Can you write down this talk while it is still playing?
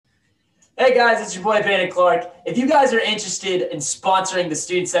Hey guys, it's your boy Brandon Clark. If you guys are interested in sponsoring the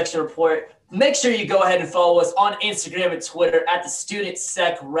Student Section Report, make sure you go ahead and follow us on Instagram and Twitter at the Student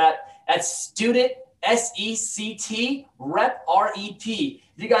Sec Rep. That's Student SECT Rep REP. If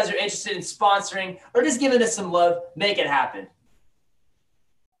you guys are interested in sponsoring or just giving us some love, make it happen.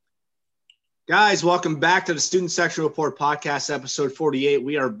 Guys, welcome back to the Student Section Report podcast, episode 48.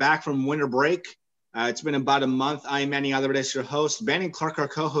 We are back from winter break. It's been about a month. I am Manny Alvarez, your host. Brandon Clark, our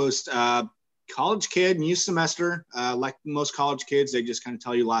co-host. College kid, new semester. Like most college kids, they just kind of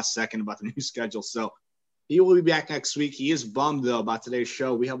tell you last second about the new schedule. So he will be back next week. He is bummed, though, about today's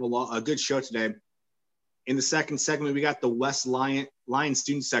show. We have a good show today. In the second segment, we got the West Lyon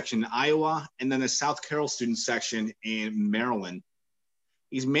student section in Iowa and then the South Carroll student section in Maryland.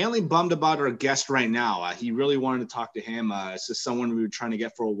 He's mainly bummed about our guest right now. He really wanted to talk to him. This is someone we were trying to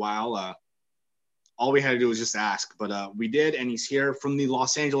get for a while. All we had to do was just ask, but we did, and he's here from the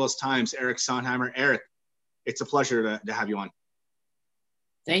Los Angeles Times, Eric Sondheimer. Eric, it's a pleasure to have you on.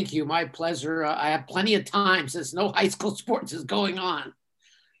 Thank you. My pleasure. I have plenty of time since no high school sports is going on.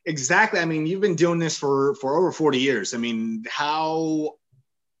 Exactly. I mean, you've been doing this for over 40 years. I mean, how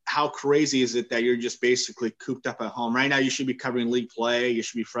crazy is it that you're just basically cooped up at home? Right now, you should be covering league play. You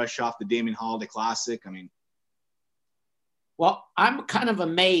should be fresh off the Damien Holiday Classic. I mean, well, I'm kind of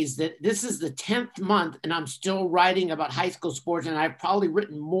amazed that this is the 10th month and I'm still writing about high school sports, and I've probably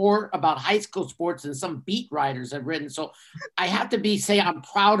written more about high school sports than some beat writers have written. So I have to say I'm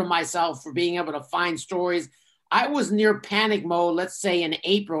proud of myself for being able to find stories. I was near panic mode, let's say in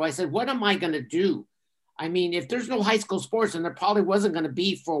April. I said, what am I going to do? I mean, if there's no high school sports, and there probably wasn't going to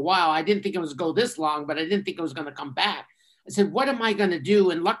be for a while, I didn't think it was going to go this long, but I didn't think it was going to come back. I said, what am I going to do?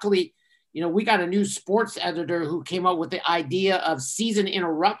 And luckily, we got a new sports editor who came up with the idea of Season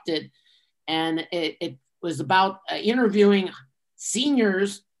Interrupted. And it was about interviewing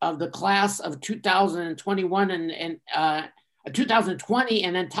seniors of the class of 2021 and 2020,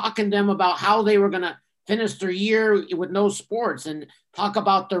 and then talking to them about how they were going to finish their year with no sports and talk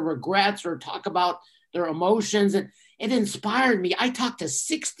about their regrets or talk about their emotions. And it inspired me. I talked to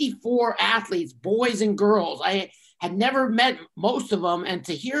 64 athletes, boys and girls. I had never met most of them, and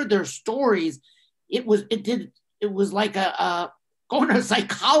to hear their stories, it was like going to a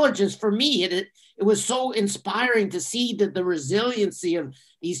psychologist for me. It was so inspiring to see the resiliency of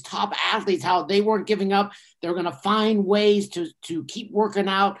these top athletes, how they weren't giving up. They were going to find ways to keep working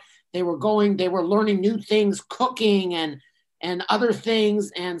out. They were learning new things, cooking and other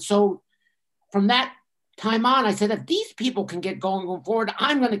things. And so from that time on, I said, if these people can get going forward,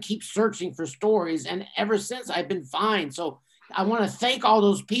 I'm going to keep searching for stories. And ever since, I've been fine. So I want to thank all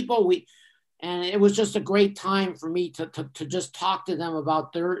those people. And it was just a great time for me to just talk to them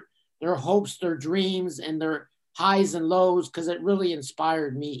about their hopes, their dreams, and their highs and lows, because it really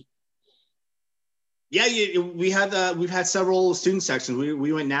inspired me. Yeah, we've had several student sections.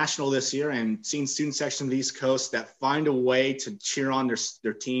 We went national this year and seen student sections on the East Coast that find a way to cheer on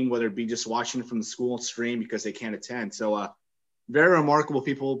their team, whether it be just watching it from the school stream because they can't attend. So very remarkable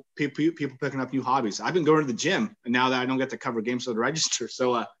people picking up new hobbies. I've been going to the gym, and now that I don't get to cover games for the register.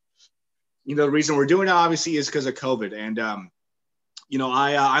 So, the reason we're doing it obviously is because of COVID. And,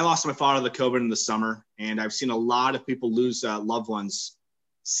 I lost my father to COVID in the summer, and I've seen a lot of people lose loved ones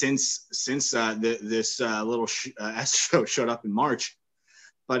since this little show showed up in March.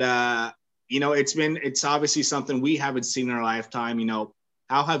 But it's obviously something we haven't seen in our lifetime.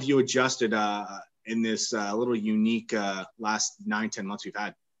 How have you adjusted in this little unique last 9-10 months we've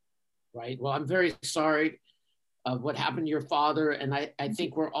had? Right. Well, I'm very sorry of what happened to your father, and I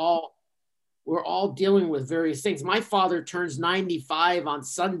think we're all dealing with various things. My father turns 95 on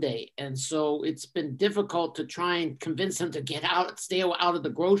Sunday, and so it's been difficult to try and convince him to stay out of the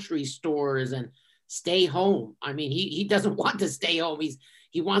grocery stores and stay home. I mean, he doesn't want to stay home.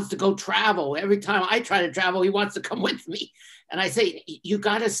 He wants to go travel. Every time I try to travel, he wants to come with me. And I say, you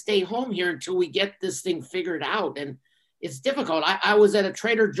got to stay home here until we get this thing figured out. And it's difficult. I was at a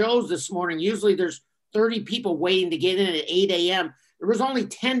Trader Joe's this morning. Usually there's 30 people waiting to get in at 8 a.m. There was only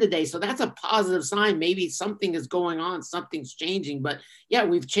 10 today. So that's a positive sign. Maybe something is going on. Something's changing. But yeah,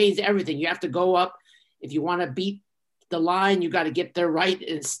 we've changed everything. You have to go up. If you want to beat the line, you got to get there right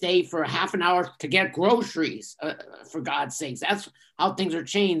and stay for half an hour to get groceries, for God's sakes. That's how things are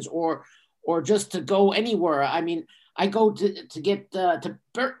changed. Or just to go anywhere. I mean, I go to get to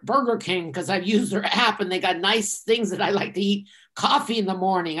Burger King because I've used their app and they got nice things that I like to eat. Coffee in the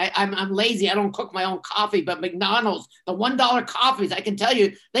morning. I'm lazy. I don't cook my own coffee, but McDonald's, the $1 coffees, I can tell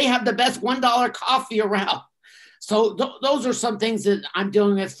you, they have the best $1 coffee around. So those are some things that I'm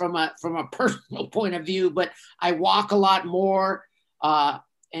dealing with from a personal point of view, but I walk a lot more.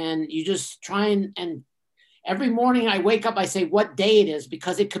 and you just try and every morning I wake up, I say what day it is,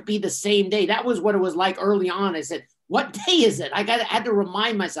 because it could be the same day. That was what it was like early on. I said, what day is it? I had to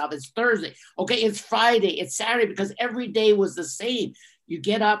remind myself it's Thursday. Okay, it's Friday, it's Saturday, because every day was the same. You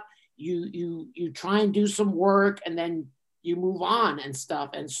get up, you try and do some work, and then you move on and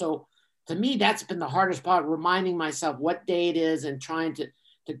stuff. And so to me, that's been the hardest part, reminding myself what day it is and trying to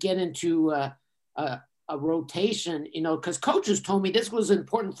get into a rotation, you know, because coaches told me this was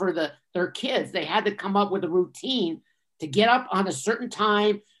important for their kids. They had to come up with a routine to get up on a certain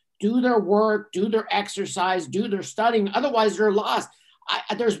time, do their work, do their exercise, do their studying. Otherwise, they're lost.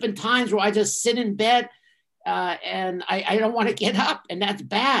 There's been times where I just sit in bed and I don't want to get up, and that's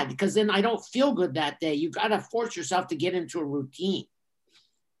bad because then I don't feel good that day. You got to force yourself to get into a routine.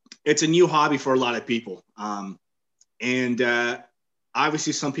 It's a new hobby for a lot of people.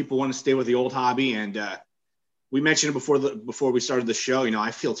 Obviously some people want to stay with the old hobby. And we mentioned it before we started the show, you know,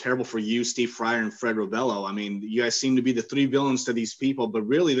 I feel terrible for you, Steve Fryer, and Fred Robello. I mean, you guys seem to be the three villains to these people, but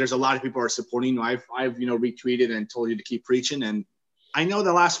really there's a lot of people who are supporting you. I've retweeted and told you to keep preaching. And I know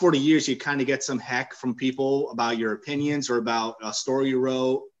the last 40 years, you kind of get some heck from people about your opinions or about a story you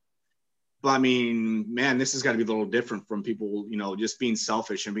wrote. But I mean, man, this has got to be a little different from people, you know, just being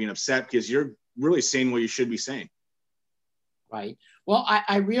selfish and being upset because you're really saying what you should be saying. Right. Well,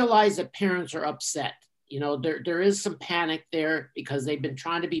 I realize that parents are upset. You know, there is some panic there because they've been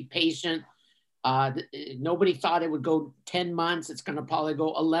trying to be patient. Nobody thought it would go 10 months. It's going to probably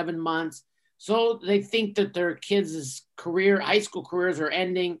go 11 months. So they think that their kids' high school careers are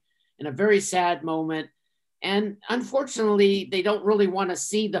ending in a very sad moment. And unfortunately, they don't really want to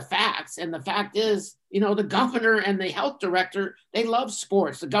see the facts. And the fact is, you know, the governor and the health director, they love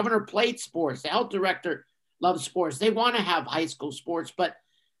sports. The governor played sports. The health director loves sports. They want to have high school sports, but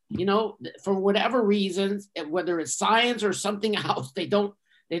you know, for whatever reasons, whether it's science or something else, they don't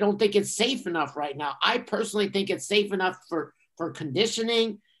think it's safe enough right now. I personally think it's safe enough for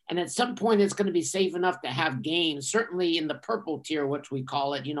conditioning. And at some point it's going to be safe enough to have games, certainly in the purple tier, which we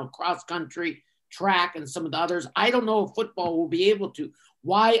call it, you know, cross country, track, and some of the others. I don't know if football will be able to.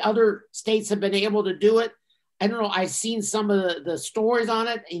 Why other states have been able to do it, I don't know. I've seen some of the stories on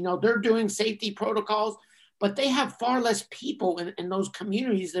it. You know, they're doing safety protocols, but they have far less people in those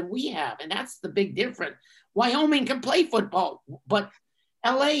communities than we have. And that's the big difference. Wyoming can play football, but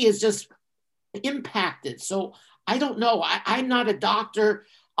LA is just impacted. So I don't know. I'm not a doctor.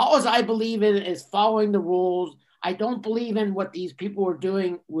 All I believe in is following the rules. I don't believe in what these people are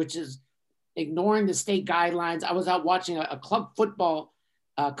doing, which is ignoring the state guidelines. I was out watching a club football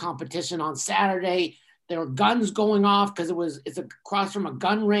competition on Saturday. There were guns going off because it's across from a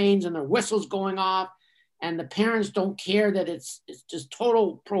gun range, and there were whistles going off. And the parents don't care that it's just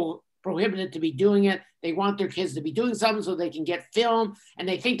total prohibited to be doing it. They want their kids to be doing something so they can get film, and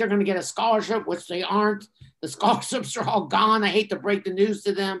they think they're going to get a scholarship, which they aren't. The scholarships are all gone. I hate to break the news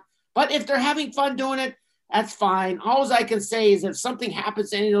to them, but if they're having fun doing it, that's fine. All I can say is if something happens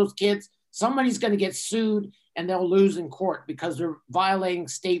to any of those kids, somebody's going to get sued and they'll lose in court because they're violating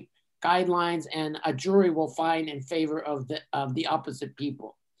state guidelines, and a jury will find in favor of the opposite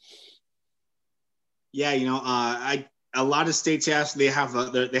people. Yeah, you know, a lot of states they have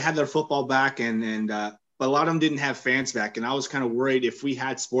their football back, but a lot of them didn't have fans back, and I was kind of worried if we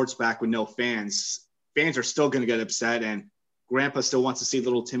had sports back with no fans are still going to get upset, and Grandpa still wants to see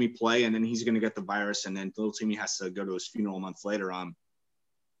little Timmy play, and then he's going to get the virus, and then little Timmy has to go to his funeral a month later.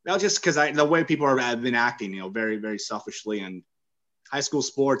 That was just because the way people have been acting, you know, very, very selfishly, and high school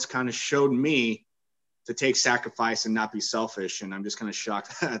sports kind of showed me to take sacrifice and not be selfish, and I'm just kind of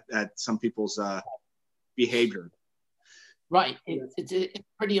shocked at some people's behavior. Right. It's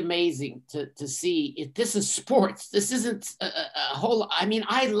pretty amazing to see. This is sports. This isn't a whole, I mean,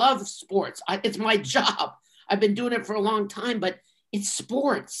 I love sports. It's my job. I've been doing it for a long time, but it's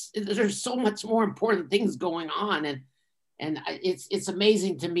sports. There's so much more important things going on. And it's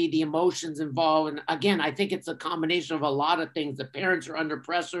amazing to me, the emotions involved. And again, I think it's a combination of a lot of things. The parents are under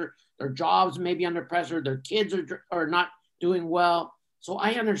pressure. Their jobs may be under pressure. Their kids are not doing well. So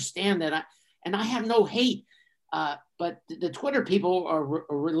I understand that. And I have no hate. But the Twitter people are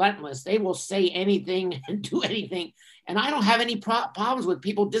relentless. They will say anything and do anything. And I don't have any problems with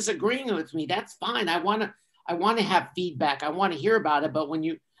people disagreeing with me. That's fine. I want to have feedback. I want to hear about it. But when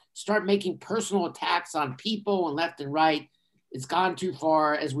you start making personal attacks on people and left and right, it's gone too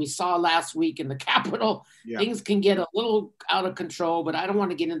far. As we saw last week in the Capitol, Things can get a little out of control, but I don't want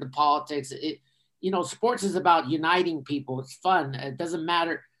to get into politics. Sports is about uniting people. It's fun. It doesn't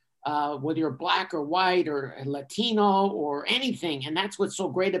matter whether you're black or white or Latino or anything. And that's what's so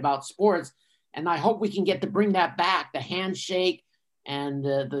great about sports. And I hope we can get to bring that back, the handshake, And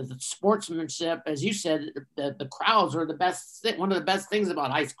the sportsmanship, as you said, the crowds are the best, one of the best things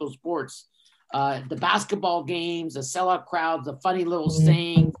about high school sports. The basketball games, the sellout crowds, the funny little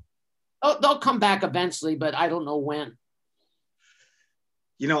sayings. They'll come back eventually, but I don't know when.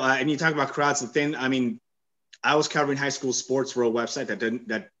 And you talk about crowds, the thing, I mean, I was covering high school sports for a website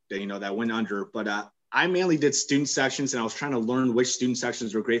that went under, but I mainly did student sections, and I was trying to learn which student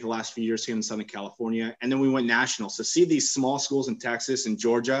sections were great the last few years here in Southern California. And then we went national. So see these small schools in Texas and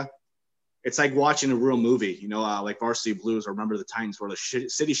Georgia, it's like watching a real movie, like Varsity Blues or Remember the Titans, where the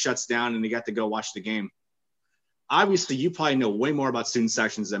city shuts down and they got to go watch the game. Obviously, you probably know way more about student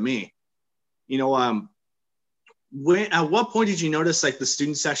sections than me. At what point did you notice like the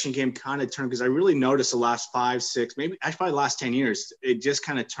student section game kind of turned? Because I really noticed the last 5, 6, maybe actually probably the last 10 years, it just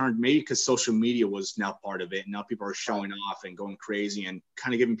kind of turned, maybe because social media was now part of it. And now people are showing off and going crazy and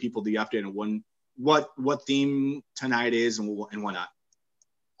kind of giving people the update on what theme tonight is and whatnot.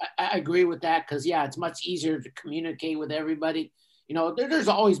 I agree with that because, it's much easier to communicate with everybody. There's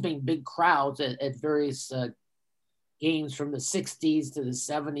always been big crowds at various games from the 60s to the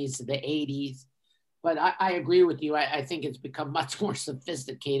 70s to the 80s. But I agree with you. I think it's become much more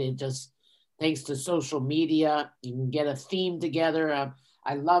sophisticated just thanks to social media. You can get a theme together.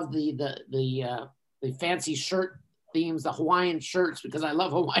 I love the fancy shirt themes, the Hawaiian shirts, because I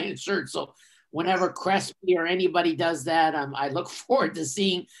love Hawaiian shirts. So whenever Crespi or anybody does that, I look forward to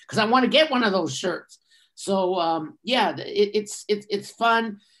seeing, because I want to get one of those shirts. So it's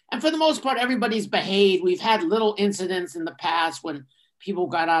fun. And for the most part, everybody's behaved. We've had little incidents in the past when people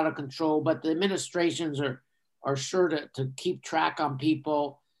got out of control, but the administrations are sure to keep track on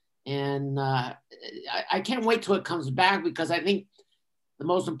people. And I can't wait till it comes back, because I think the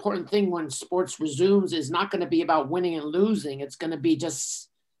most important thing when sports resumes is not going to be about winning and losing. It's going to be just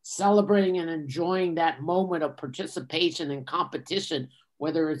celebrating and enjoying that moment of participation and competition,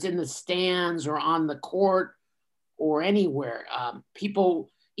 whether it's in the stands or on the court or anywhere. People,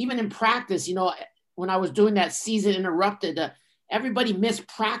 even in practice, when I was doing that season interrupted, everybody missed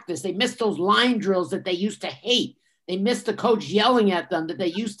practice. They missed those line drills that they used to hate. They missed the coach yelling at them that they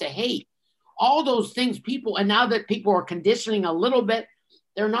used to hate. All those things and now that people are conditioning a little bit,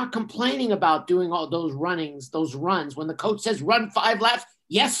 they're not complaining about doing all those runs. When the coach says run 5 laps,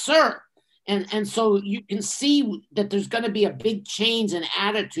 yes, sir. And so you can see that there's going to be a big change in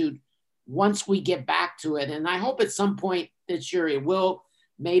attitude once we get back to it. And I hope at some point this year it will.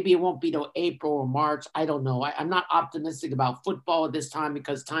 Maybe it won't be till April or March. I don't know. I'm not optimistic about football at this time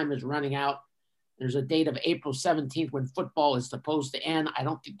because time is running out. There's a date of April 17th when football is supposed to end. I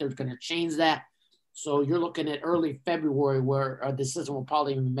don't think they're going to change that. So you're looking at early February where a decision will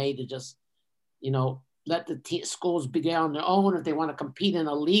probably be made to just, let the schools begin on their own. If they want to compete in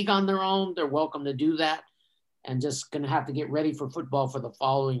a league on their own, they're welcome to do that. And just going to have to get ready for football for the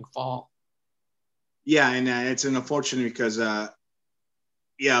following fall. Yeah, and it's unfortunate because like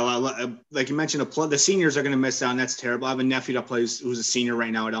you mentioned, the seniors are going to miss out, and that's terrible. I have a nephew that plays who's a senior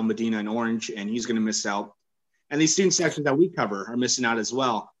right now at El Medina in Orange, and he's going to miss out. And these student sections that we cover are missing out as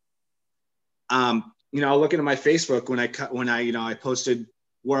well. Looking at my Facebook when I posted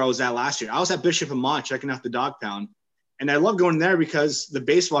where I was at last year. I was at Bishop and Mott checking out the dog pound, and I love going there because the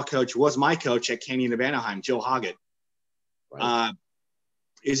baseball coach was my coach at Canyon of Anaheim, Joe Hoggett. Right.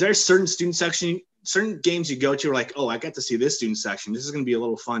 Is there a certain student section? Certain games you go to are like, oh, I got to see this student section. This is going to be a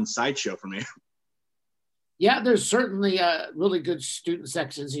little fun sideshow for me. Yeah, there's certainly really good student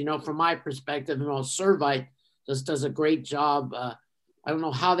sections. From my perspective, Servite just does a great job. I don't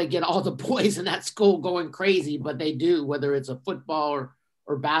know how they get all the boys in that school going crazy, but they do, whether it's a football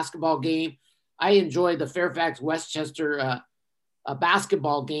or basketball game. I enjoy the Fairfax Westchester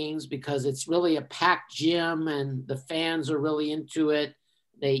basketball games because it's really a packed gym and the fans are really into it.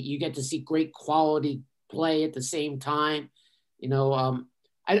 You get to see great quality play at the same time.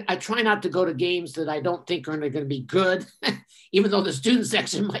 I try not to go to games that I don't think are going to be good, even though the student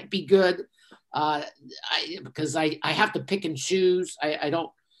section might be good, because I have to pick and choose. I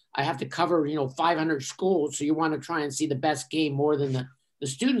have to cover 500 schools, so you want to try and see the best game more than the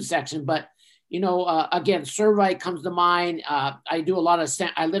student section. But again, Servite comes to mind. I do a lot of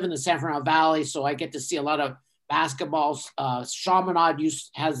I live in the San Fernando Valley, so I get to see a lot of basketballs. Chaminade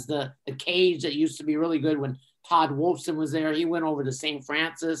has the cage that used to be really good when Todd Wolfson was there. He went over to St.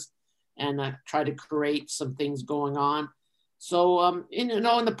 Francis and tried to create some things going on. So, in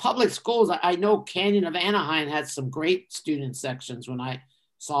the public schools, I know Canyon of Anaheim had some great student sections when I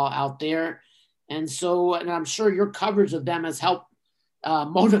saw out there. And so, and I'm sure your coverage of them has helped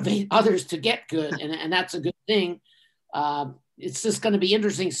motivate others to get good. And that's a good thing. It's just going to be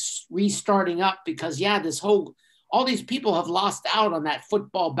interesting restarting up because, this whole all these people have lost out on that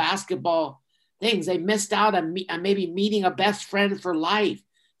football, basketball things. They missed out on maybe meeting a best friend for life.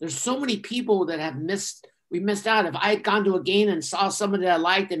 There's so many people that have we missed out. If I had gone to a game and saw somebody that I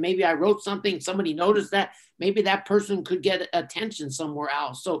liked and maybe I wrote something, somebody noticed that, maybe that person could get attention somewhere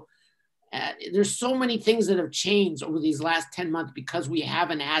else. So there's so many things that have changed over these last 10 months because we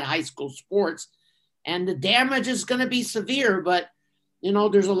haven't had high school sports, and the damage is going to be severe, but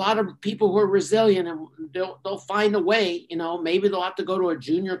there's a lot of people who are resilient and they'll find a way. Maybe they'll have to go to a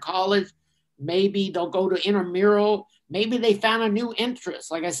junior college. Maybe they'll go to intramural. Maybe they found a new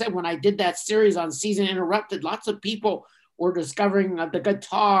interest. Like I said, when I did that series on Season Interrupted, lots of people were discovering the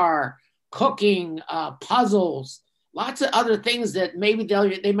guitar, cooking, puzzles, lots of other things that maybe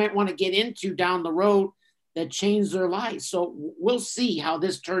they might want to get into down the road that change their lives. So we'll see how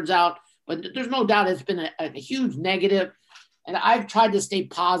this turns out. But there's no doubt it's been a huge negative. And I've tried to stay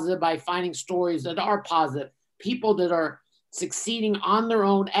positive by finding stories that are positive, people that are succeeding on their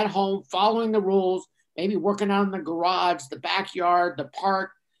own at home, following the rules, maybe working out in the garage, the backyard, the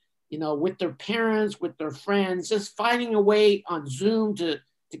park, with their parents, with their friends, just finding a way on Zoom to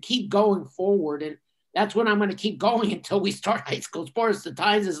keep going forward. And that's when I'm going to keep going until we start high school sports. The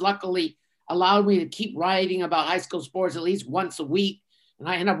Times has luckily allowed me to keep writing about high school sports at least once a week. And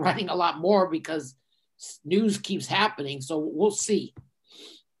I end up writing a lot more because news keeps happening. So we'll see.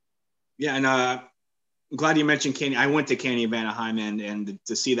 Yeah. And I'm glad you mentioned Caney. I went to Caney of Anaheim, and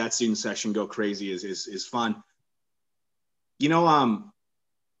to see that student section go crazy is fun.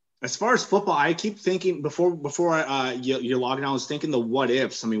 As far as football, I keep thinking before you're logging on, I was thinking the what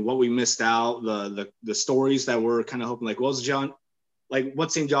ifs. I mean, what we missed out, the stories that we're kind of hoping, like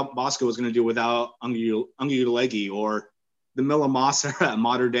what St. John Bosco was going to do without Ungiulegi, or the Miller Mossa at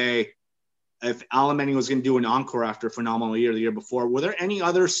Modern Day, if Alan Manning was going to do an encore after a phenomenal year the year before. Were there any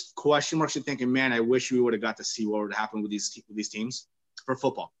other question marks you're thinking, man, I wish we would have got to see what would happen with these teams for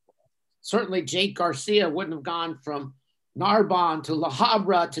football? Certainly Jake Garcia wouldn't have gone from Narbonne to La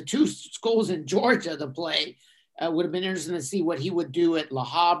Habra to two schools in Georgia to play. Would have been interesting to see what he would do at La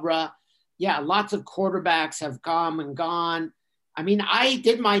Habra. Yeah, lots of quarterbacks have come and gone. I mean, I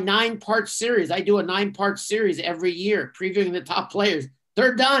did my 9-part series. I do a 9-part series every year, previewing the top players.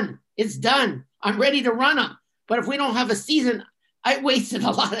 They're done. It's done. I'm ready to run them. But if we don't have a season, I wasted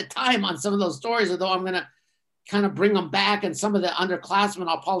a lot of time on some of those stories, although I'm going to kind of bring them back. And some of the underclassmen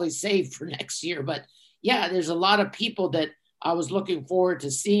I'll probably save for next year. But yeah, there's a lot of people that I was looking forward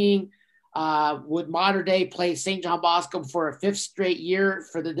to seeing. Would Modern Day play St. John Bosco for a 5th straight year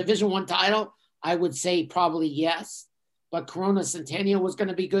for the Division I title? I would say probably yes. But Corona Centennial was going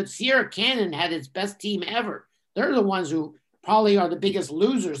to be good. Sierra Canyon had its best team ever. They're the ones who probably are the biggest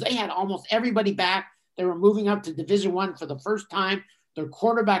losers. They had almost everybody back. They were moving up to Division I for the first time. Their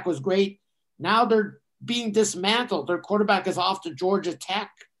quarterback was great. Now they're being dismantled. Their quarterback is off to Georgia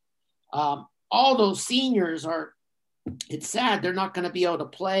Tech. All those seniors it's sad they're not going to be able to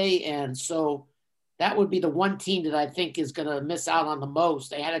play. And so that would be the one team that I think is going to miss out on the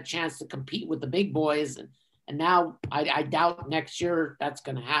most. They had a chance to compete with the big boys. And now I doubt next year that's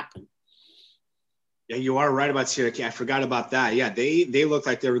going to happen. Yeah, you are right about Syracuse. I forgot about that. Yeah, they looked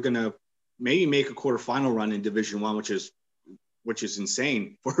like they were going to maybe make a quarterfinal run in Division I, which is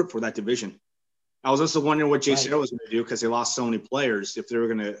insane for that division. I was also wondering what JCO was going to do because they lost so many players. If they were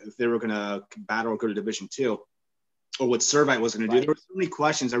going to battle or go to Division II, or what Servite was going to do. There were so many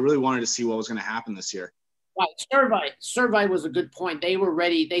questions. I really wanted to see what was going to happen this year. Right, Servite was a good point. They were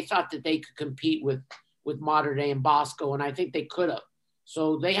ready. They thought that they could compete with Modern Day and Bosco, and I think they could have.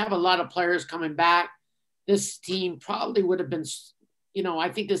 So they have a lot of players coming back. This team probably would have been, I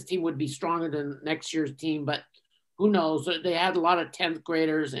think this team would be stronger than next year's team, but who knows? They had a lot of 10th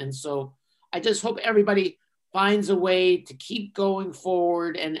graders. And so I just hope everybody finds a way to keep going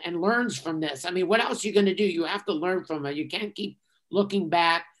forward and learns from this. I mean, what else are you going to do? You have to learn from it. You can't keep looking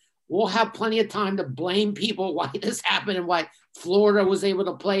back. We'll have plenty of time to blame people why this happened and why Florida was able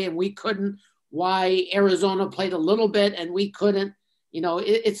to play and we couldn't, why Arizona played a little bit and we couldn't.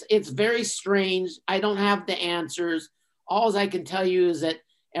 It's very strange. I don't have the answers. All I can tell you is that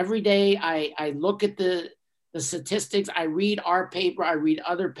every day I look at the statistics. I read our paper. I read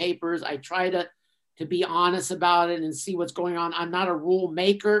other papers. I try to be honest about it and see what's going on. I'm not a rule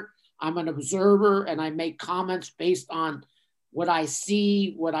maker. I'm an observer, and I make comments based on what I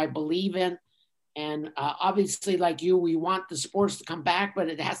see, what I believe in. And obviously, like you, we want the sports to come back, but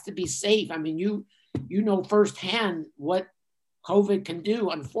it has to be safe. I mean, you know firsthand what COVID can do,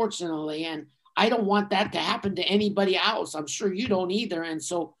 unfortunately. And I don't want that to happen to anybody else. I'm sure you don't either. And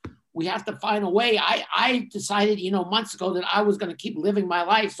so we have to find a way. I decided, months ago that I was going to keep living my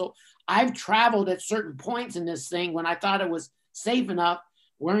life. So I've traveled at certain points in this thing when I thought it was safe enough,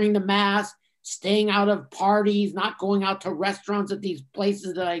 wearing the mask, staying out of parties, not going out to restaurants at these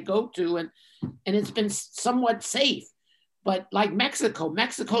places that I go to. And it's been somewhat safe. But like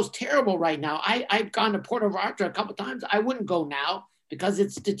Mexico's terrible right now. I've gone to Puerto Vallarta a couple of times. I wouldn't go now because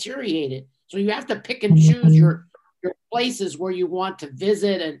it's deteriorated. So you have to pick and choose your places where you want to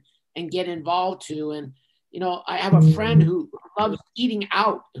visit and get involved to. And, you know, I have a friend who loves eating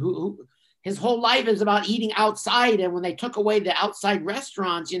out, who his whole life is about eating outside. And when they took away the outside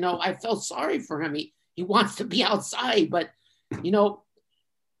restaurants, you know, I felt sorry for him. He wants to be outside, but, you know,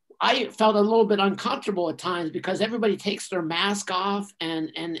 I felt a little bit uncomfortable at times because everybody takes their mask off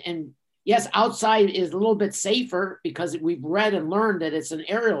and yes, outside is a little bit safer because we've read and learned that it's an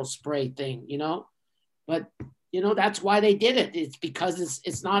aerial spray thing, you know, but you know, that's why they did it. It's because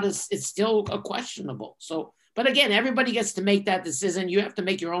it's still a questionable. So, but again, everybody gets to make that decision. You have to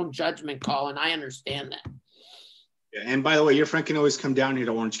make your own judgment call. And I understand that. Yeah, and by the way, your friend can always come down here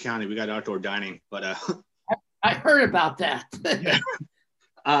to Orange County. We got outdoor dining, but I heard about that. Yeah.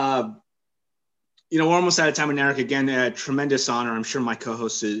 You know, we're almost out of time with Eric. Again, a tremendous honor. I'm sure my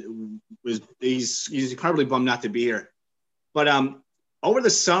co-host he's probably bummed not to be here. But over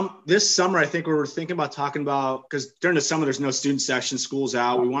this summer, I think we were thinking about talking about, because during the summer there's no student section, school's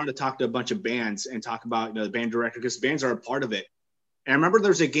out. We wanted to talk to a bunch of bands and talk about, you know, the band director, because bands are a part of it. And I remember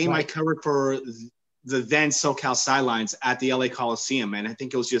there's a game I covered for the then SoCal Sidelines at the LA Coliseum, and I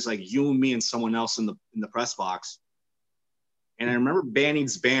think it was just like you and me and someone else in the press box. And I remember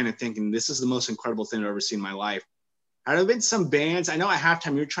Banning's band and thinking, this is the most incredible thing I've ever seen in my life. Have there been some bands? I know at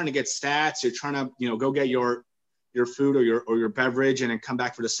halftime you're trying to get stats, you're trying to, you know, go get your food or your beverage and then come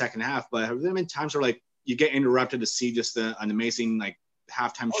back for the second half. But have there been times where like you get interrupted to see just an amazing like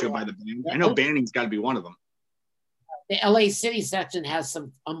halftime show by the band? I know Banning's got to be one of them. The LA City section has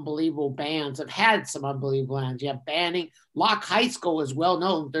some unbelievable bands. Have had some unbelievable bands. You have Banning. Locke High School is well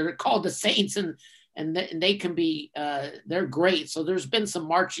known. They're called the Saints, and they can be, they're great. So there's been some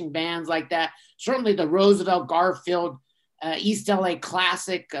marching bands like that. Certainly the Roosevelt Garfield East LA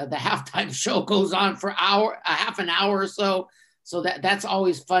Classic, the halftime show goes on for half an hour or so. So that's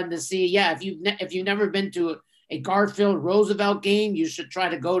always fun to see. Yeah, if you've never been to a Garfield Roosevelt game, you should try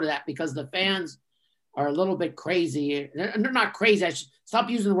to go to that because the fans are a little bit crazy. They're not crazy. I should stop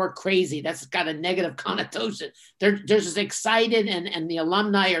using the word crazy. That's got a negative connotation. They're just excited, and the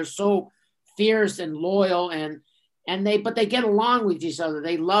alumni are so fierce and loyal, but they get along with each other.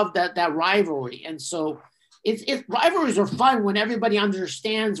 They love that rivalry. And so rivalries are fun when everybody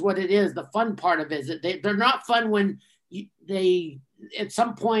understands what it is. The fun part of it is they're not fun when they at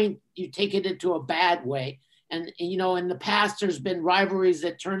some point you take it into a bad way. And, you know, in the past, there's been rivalries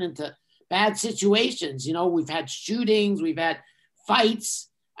that turn into bad situations. You know, we've had shootings, we've had fights.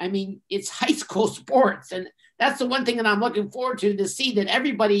 I mean, it's high school sports. And that's the one thing that I'm looking forward to see that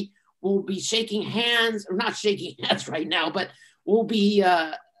everybody will be shaking hands, or not shaking hands right now, but will be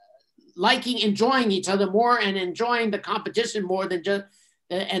enjoying each other more and enjoying the competition more than just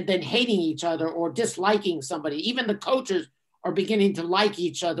and then hating each other or disliking somebody. Even the coaches are beginning to like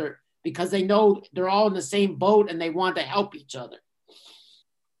each other because they know they're all in the same boat and they want to help each other.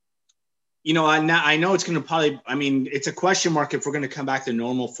 You know, I know it's going to probably, I mean, it's a question mark if we're going to come back to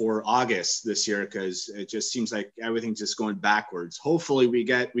normal for August this year, because it just seems like everything's just going backwards. Hopefully we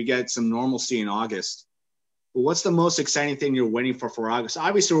get some normalcy in August. But what's the most exciting thing you're waiting for August?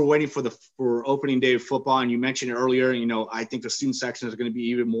 Obviously, we're waiting for opening day of football. And you mentioned earlier, you know, I think the student section is going to be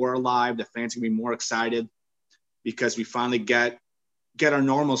even more alive. The fans are going to be more excited because we finally get our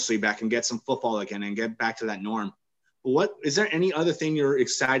normalcy back and get some football again and get back to that norm. What is there any other thing you're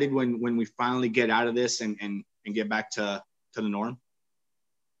excited when we finally get out of this and get back to the norm?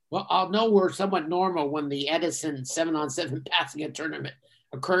 Well, I'll know we're somewhat normal when the Edison 7-on-7 passing tournament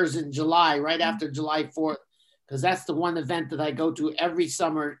occurs in July, right after July 4th, because that's the one event that I go to every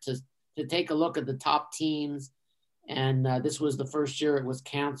summer to take a look at the top teams. And this was the first year it was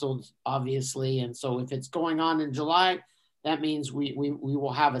canceled, obviously. And so if it's going on in July, that means we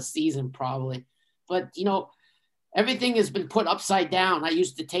will have a season probably. But, you know, everything has been put upside down. I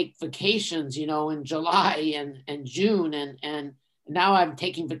used to take vacations, you know, in July and June, and now I'm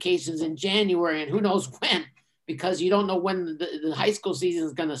taking vacations in January and who knows when, because you don't know when the high school season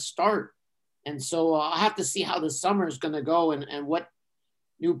is going to start. And so I'll have to see how the summer is going to go and what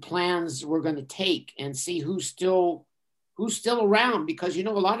new plans we're going to take and see who's still around, because, you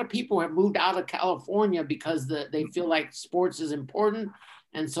know, a lot of people have moved out of California because they feel like sports is important.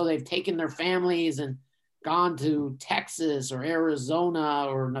 And so they've taken their families and gone to Texas or Arizona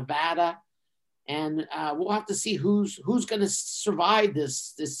or Nevada. And we'll have to see who's going to survive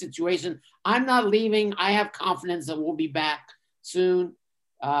this situation. I'm not leaving. I have confidence that we'll be back soon.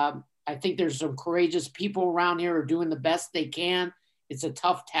 I think there's some courageous people around here who are doing the best they can. It's a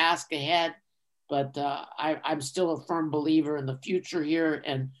tough task ahead, but I'm still a firm believer in the future here,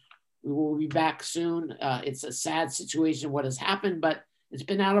 and we will be back soon. It's a sad situation, what has happened, but it's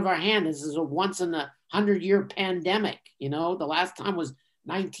been out of our hand. This is a once in a 100-year pandemic. You know, the last time was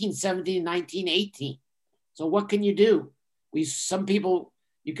 1917, 1918. So what can you do? Some people,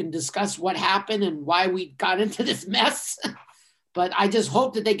 you can discuss what happened and why we got into this mess. But I just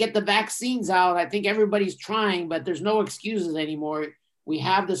hope that they get the vaccines out. I think everybody's trying, but there's no excuses anymore. We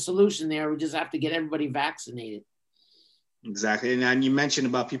have the solution there. We just have to get everybody vaccinated. Exactly. And you mentioned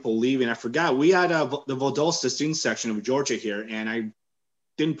about people leaving. I forgot. We had the Valdosta student section of Georgia here, and I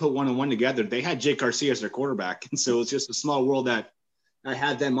didn't put one and one together. They had Jake Garcia as their quarterback. And so it's just a small world that I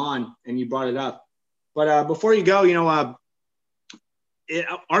had them on, and you brought it up. But before you go,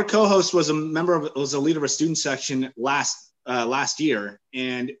 our co-host was a leader of a student section last year,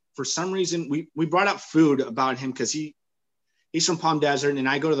 and for some reason we brought up food about him because he's from Palm Desert, and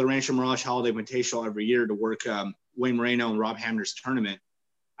I go to the Rancho Mirage Holiday Invitational every year to work Wayne Moreno and Rob Hamner's tournament.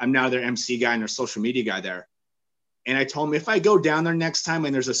 I'm now their MC guy and their social media guy there. And I told him, if I go down there next time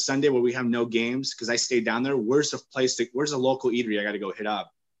and there's a Sunday where we have no games, because I stay down there, where's the local eatery I got to go hit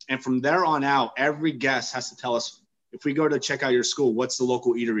up? And from there on out, every guest has to tell us, if we go to check out your school, what's the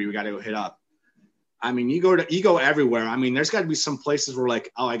local eatery we got to go hit up? I mean, you go everywhere. I mean, there's got to be some places where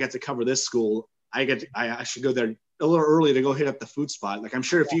like, oh, I got to cover this school. I should go there a little early to go hit up the food spot. Like, I'm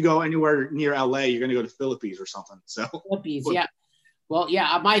sure if you go anywhere near LA, you're going to go to Philippines or something. So Philippines, yeah. Well,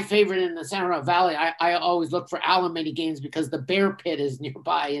 yeah, my favorite in the San Rafael Valley, I always look for Alameda games because the Bear Pit is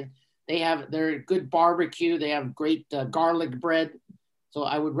nearby, and they're good barbecue. They have great garlic bread. So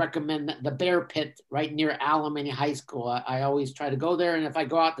I would recommend the Bear Pit right near Alameda High School. I always try to go there. And if I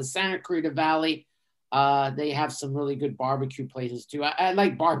go out to Santa Cruz Valley, they have some really good barbecue places too. I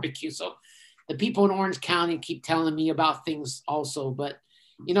like barbecue. So the people in Orange County keep telling me about things also, but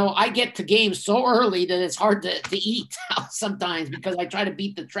I get to games so early that it's hard to eat sometimes because I try to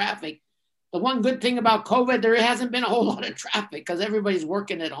beat the traffic. The one good thing about COVID, there hasn't been a whole lot of traffic because everybody's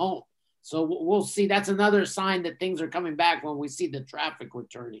working at home. So we'll see. That's another sign that things are coming back when we see the traffic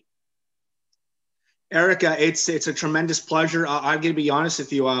returning. Erica, it's a tremendous pleasure. I'm going to be honest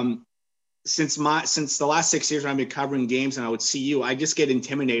with you. Since the last 6 years when I've been covering games and I would see you, I just get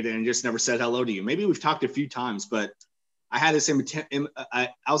intimidated and just never said hello to you. Maybe we've talked a few times, but I had this, I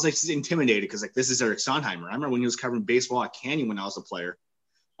was like just intimidated because like, this is Eric Sondheimer. I remember when he was covering baseball at Canyon when I was a player,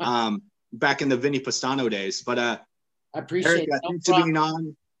 back in the Vinny Pastano days. But I appreciate Eric, thanks for being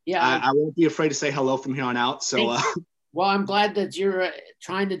on. Yeah, I won't be afraid to say hello from here on out. So, well, I'm glad that you're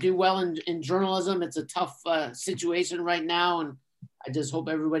trying to do well in journalism. It's a tough situation right now, and I just hope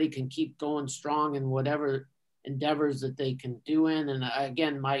everybody can keep going strong in whatever endeavors that they can do in. And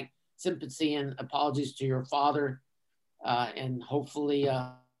again, my sympathy and apologies to your father. And hopefully,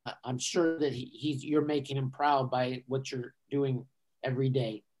 I'm sure that you're making him proud by what you're doing every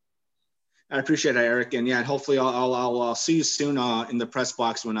day. I appreciate it, Eric. And yeah, hopefully I'll see you soon in the press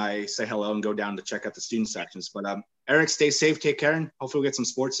box when I say hello and go down to check out the student sections. But Eric, stay safe, take care, and hopefully we'll get some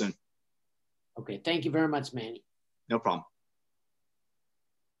sports soon. Okay, thank you very much, Manny. No problem.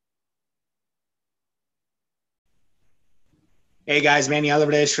 Hey guys, Manny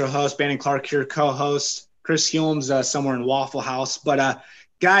Alvarez, your host, Bannon Clark here, co-host. Chris Hume's somewhere in Waffle House. But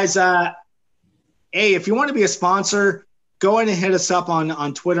guys, hey, if you want to be a sponsor, go ahead and hit us up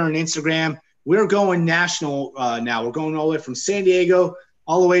on Twitter and Instagram. We're going national now. We're going all the way from San Diego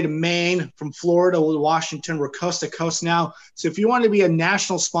all the way to Maine, from Florida to Washington. We're coast to coast now. So if you want to be a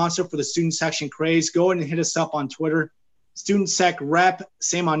national sponsor for the Student Section Craze, go ahead and hit us up on Twitter. Student Sec Rep,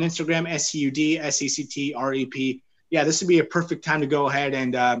 same on Instagram, SUDSECTREP. Yeah, this would be a perfect time to go ahead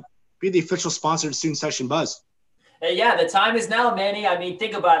and be the official sponsor of Student Section Buzz. Yeah, the time is now, Manny. I mean,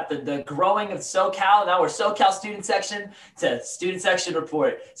 think about the growing of SoCal. Now we're SoCal Student Section to Student Section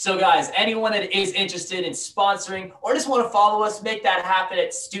Report. So, guys, anyone that is interested in sponsoring or just want to follow us, make that happen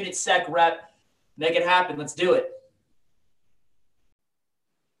at Student Sec Rep. Make it happen. Let's do it.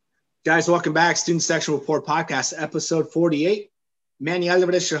 Guys, welcome back. Student Section Report Podcast, episode 48. Manny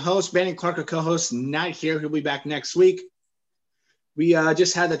Alvarez, your host. Bannon Clark, our co-host, not here. He'll be back next week. We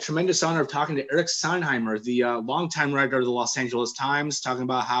just had the tremendous honor of talking to Eric Sondheimer, the longtime writer of the Los Angeles Times, talking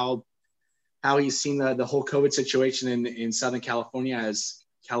about how he's seen the whole COVID situation in Southern California, as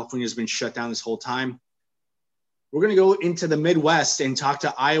California has been shut down this whole time. We're going to go into the Midwest and talk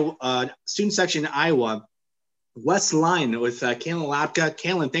to Iowa, Student Section in Iowa, West Lyon with Kalen Lapka.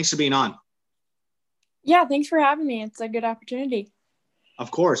 Kalen, thanks for being on. Yeah, thanks for having me. It's a good opportunity.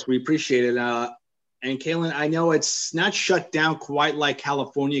 Of course, we appreciate it. And Kaylin, I know it's not shut down quite like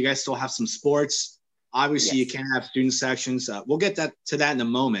California. You guys still have some sports. Obviously, you Yes. can't have student sections. We'll get to that in a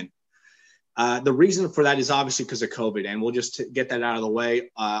moment. The reason for that is obviously because of COVID, and we'll just get that out of the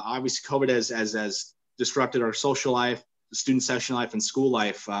way. Obviously, COVID has disrupted our social life, student section life, and school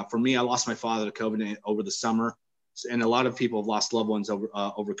life. For me, I lost my father to COVID over the summer, and a lot of people have lost loved ones over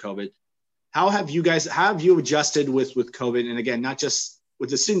COVID. How have you adjusted with COVID? And again, not just with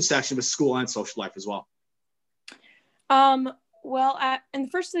the student section, but school and social life as well. Well, in the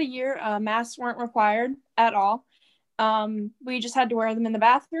first of the year, masks weren't required at all. We just had to wear them in the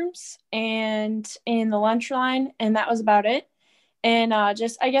bathrooms and in the lunch line, and that was about it. And I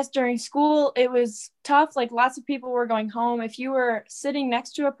guess during school, it was tough. Like lots of people were going home. If you were sitting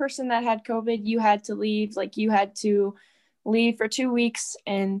next to a person that had COVID, you had to leave. Like you had to leave for 2 weeks,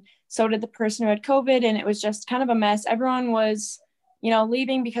 and so did the person who had COVID. And it was just kind of a mess. Everyone was,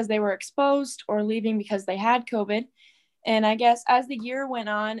 leaving because they were exposed or leaving because they had COVID. And I guess as the year went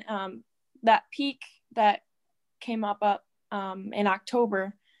on, that peak that came up in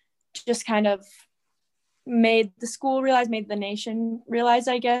October just kind of made the school realize, made the nation realize,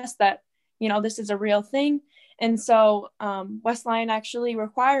 I guess, that, this is a real thing. And so West Lyon actually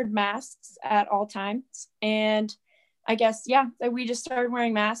required masks at all times. And I guess, we just started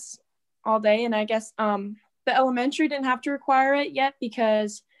wearing masks all day. And I guess the elementary didn't have to require it yet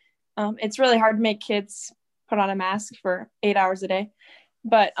because it's really hard to make kids put on a mask for 8 hours a day.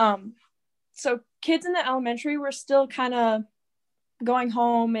 But so kids in the elementary were still kind of going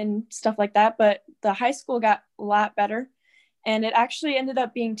home and stuff like that, but the high school got a lot better. And it actually ended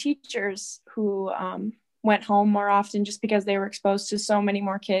up being teachers who went home more often just because they were exposed to so many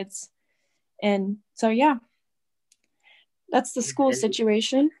more kids. And so, that's the school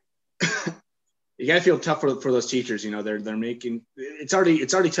situation. You gotta feel tough for those teachers. They're making it's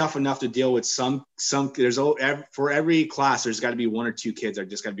already tough enough to deal with some. There's for every class, there's got to be one or two kids that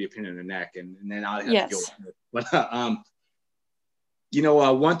just got to be a pain in the neck, and then I have to deal with it.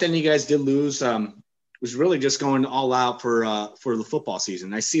 But one thing you guys did lose was really just going all out for the football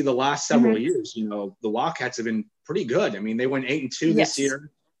season. I see the last several years, the Wildcats have been pretty good. I mean, they went 8-2 this year.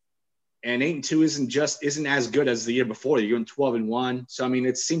 And 8-2 isn't as good as the year before. You're going 12-1. So I mean,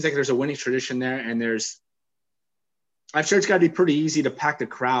 it seems like there's a winning tradition there, and I'm sure it's got to be pretty easy to pack the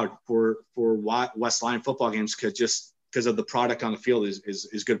crowd for West Lyon football games because of the product on the field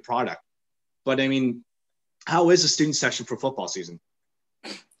is good product. But I mean, how is the student section for football season?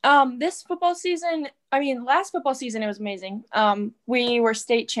 This football season, last football season it was amazing. We were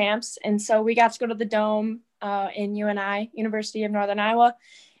state champs, and so we got to go to the Dome in UNI, University of Northern Iowa.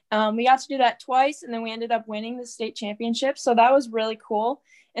 We got to do that twice, and then we ended up winning the state championship. So that was really cool.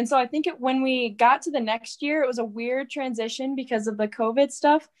 And so I think when we got to the next year, it was a weird transition because of the COVID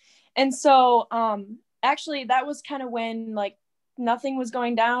stuff. And so actually that was kind of when like nothing was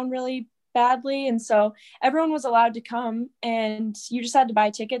going down really badly. And so everyone was allowed to come, and you just had to buy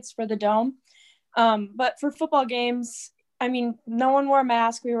tickets for the Dome. But for football games, no one wore a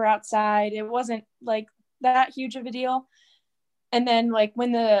mask. We were outside. It wasn't like that huge of a deal. And then like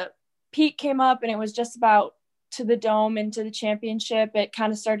when the peak came up and it was just about to the Dome and to the championship, it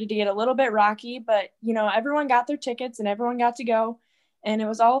kind of started to get a little bit rocky, but everyone got their tickets and everyone got to go, and it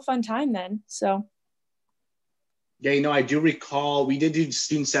was all a fun time then. So. Yeah, I do recall we did do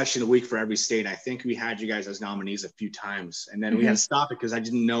student section a week for every state. I think we had you guys as nominees a few times, and then we had to stop it because I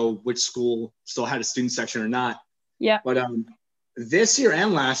didn't know which school still had a student section or not. Yeah. But this year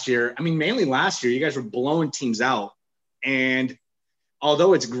and last year, mainly last year, you guys were blowing teams out. And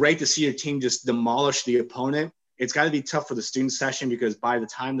although it's great to see your team just demolish the opponent, it's got to be tough for the student session because by the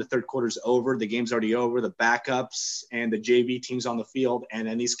time the third quarter is over, the game's already over, the backups and the JV team's on the field, and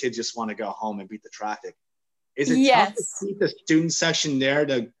then these kids just want to go home and beat the traffic. Is it tough to keep the student section there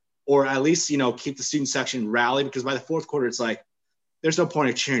or at least, keep the student section rally? Because by the fourth quarter, it's like, there's no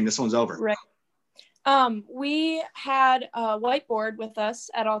point of cheering. This one's over. Right. We had a whiteboard with us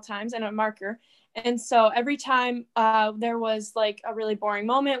at all times and a marker. And so every time there was like a really boring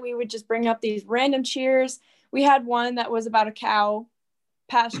moment, we would just bring up these random cheers. We had one that was about a cow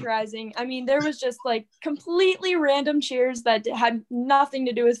pasteurizing. There was just like completely random cheers that had nothing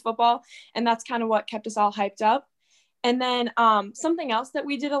to do with football. And that's kind of what kept us all hyped up. And then something else that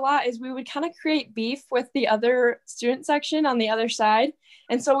we did a lot is we would kind of create beef with the other student section on the other side.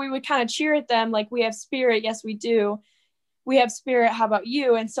 And so we would kind of cheer at them like, we have spirit. Yes, we do. We have spirit. How about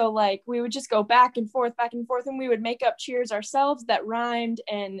you? And so like, we would just go back and forth, and we would make up cheers ourselves that rhymed,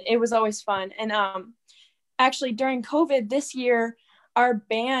 and it was always fun. And actually during COVID this year, our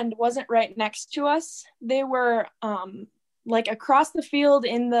band wasn't right next to us. They were like across the field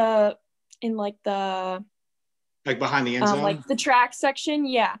in like the like behind the end zone, like the track section.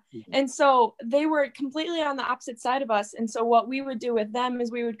 Yeah. And so they were completely on the opposite side of us. And so what we would do with them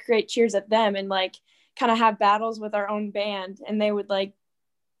is we would create cheers at them and like kind of have battles with our own band, and they would like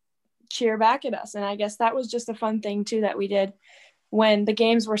cheer back at us. And I guess that was just a fun thing too that we did when the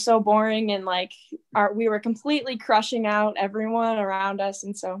games were so boring and like we were completely crushing out everyone around us.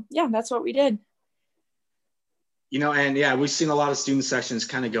 And so, yeah, that's what we did. And yeah, we've seen a lot of student sections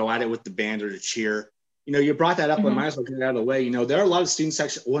kind of go at it with the band or the cheer. You brought that up, but might as well get it out of the way. There are a lot of student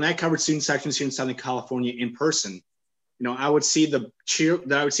sections. When I covered student sections here in Southern California in person, I would see the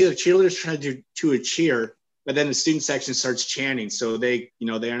cheerleaders try to do a cheer, but then the student section starts chanting. So they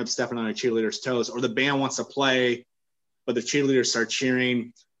end up stepping on a cheerleader's toes, or the band wants to play, but the cheerleaders start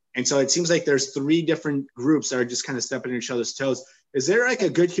cheering. And so it seems like there's 3 different groups that are just kind of stepping on each other's toes. Is there like a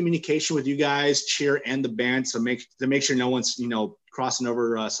good communication with you guys, cheer and the band, to make sure no one's, crossing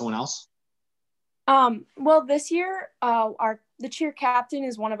over someone else? Well, this year, the cheer captain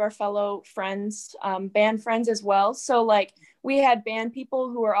is one of our fellow friends, band friends as well. So like we had band people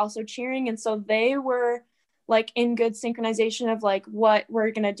who were also cheering. And so they were like in good synchronization of like what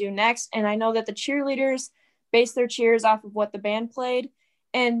we're going to do next. And I know that the cheerleaders base their cheers off of what the band played.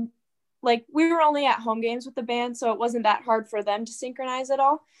 And like we were only at home games with the band, so it wasn't that hard for them to synchronize at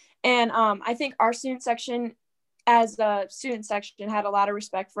all. And I think our student section, as a student section, had a lot of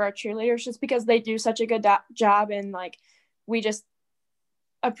respect for our cheerleaders just because they do such a good job, and like we just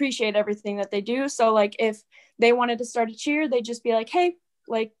appreciate everything that they do. So like if they wanted to start a cheer, they'd just be like, hey,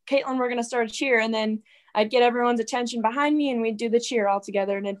 like Caitlin, we're going to start a cheer. And then I'd get everyone's attention behind me and we'd do the cheer all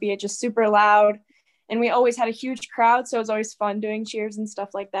together, and it'd be just super loud. And we always had a huge crowd, so it was always fun doing cheers and stuff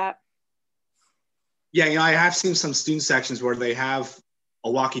like that. Yeah, I have seen some student sections where they have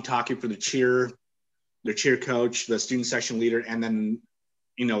a walkie-talkie for the cheer coach, the student section leader, and then,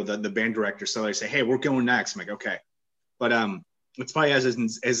 the band director. So they say, hey, we're going next. I'm like, okay. But it's probably as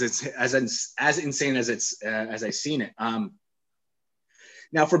insane as I've seen it.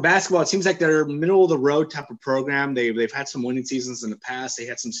 Now for basketball, it seems like they're middle of the road type of program. They've had some winning seasons in the past. They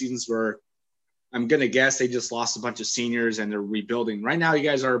had some seasons where I'm going to guess they just lost a bunch of seniors and they're rebuilding. Right now, you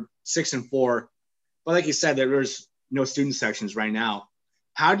guys are 6-4. But like you said, there's no student sections right now.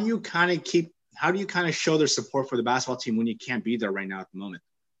 How do you kind of show their support for the basketball team when you can't be there right now at the moment?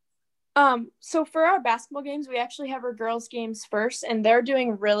 So for our basketball games, we actually have our girls' games first, and they're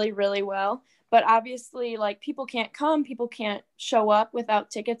doing really, really well. But obviously, like, people can't show up without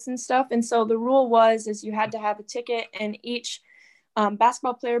tickets and stuff. And so the rule is you had to have a ticket, and each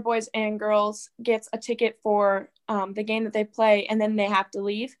basketball player, boys and girls, gets a ticket for the game that they play, and then they have to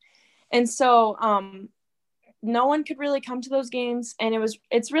leave. And so no one could really come to those games, and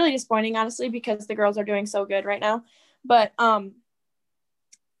it's really disappointing, honestly, because the girls are doing so good right now. But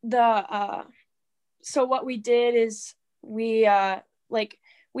so what we did is we have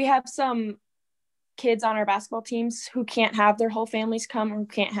some kids on our basketball teams who can't have their whole families come or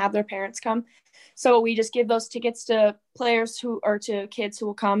can't have their parents come. So we just give those tickets to players to kids who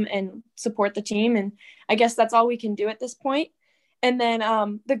will come and support the team. And I guess that's all we can do at this point. And then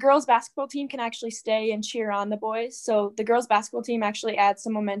the girls basketball team can actually stay and cheer on the boys. So the girls basketball team actually adds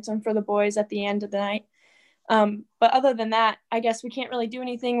some momentum for the boys at the end of the night. But other than that, I guess we can't really do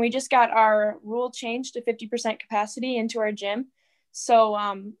anything. We just got our rule changed to 50% capacity into our gym. So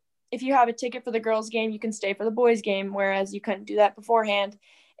if you have a ticket for the girls game, you can stay for the boys game, whereas you couldn't do that beforehand,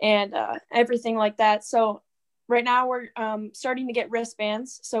 and everything like that. So right now we're starting to get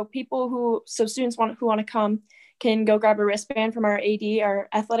wristbands. So students who want to come can go grab a wristband from our AD, our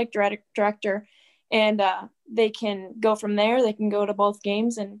athletic director, and they can go from there. They can go to both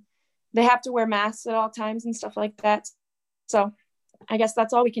games, and they have to wear masks at all times and stuff like that. So I guess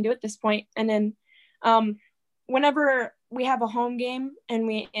that's all we can do at this point. And then whenever we have a home game and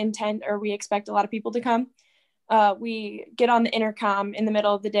we expect a lot of people to come, we get on the intercom in the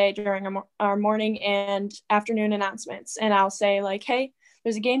middle of the day during our morning and afternoon announcements. And I'll say like, hey,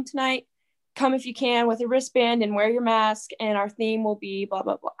 there's a game tonight. Come if you can with a wristband and wear your mask, and our theme will be blah,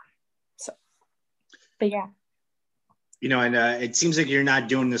 blah, blah. So, but yeah. And it seems like you're not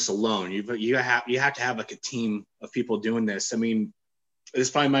doing this alone. You have to have like a team of people doing this. I mean, this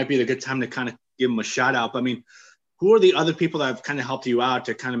probably might be a good time to kind of give them a shout out. But I mean, who are the other people that have kind of helped you out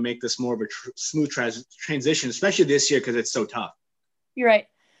to kind of make this more of a smooth transition, especially this year because it's so tough? You're right.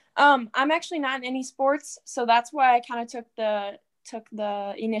 I'm actually not in any sports, so that's why I kind of took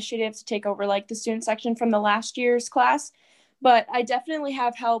the initiative to take over like the student section from the last year's class. But I definitely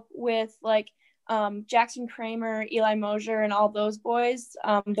have help with like Jackson Kramer, Eli Mosier, and all those boys.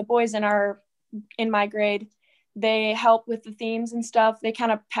 The boys in my grade, they help with the themes and stuff. They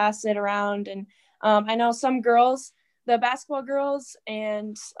kind of pass it around. And I know some girls, the basketball girls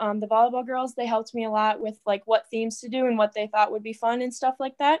and the volleyball girls, they helped me a lot with like what themes to do and what they thought would be fun and stuff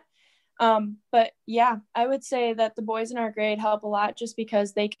like that. But yeah, I would say that the boys in our grade help a lot just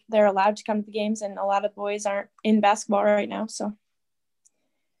because they're allowed to come to the games, and a lot of boys aren't in basketball right now. So,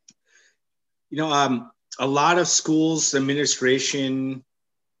 a lot of schools administration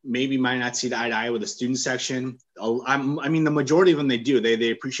maybe might not see the eye to eye with the student section. I mean, the majority of them, they do.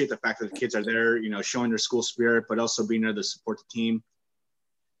 They appreciate the fact that the kids are there, showing their school spirit, but also being there to support the team.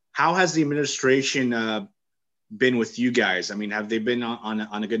 How has the administration been with you guys? I mean, have they been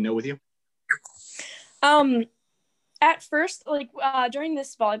on a good note with you? At first, during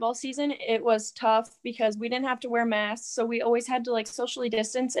this volleyball season, it was tough because we didn't have to wear masks. So we always had to socially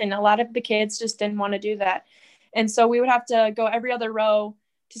distance, and a lot of the kids just didn't want to do that. And so we would have to go every other row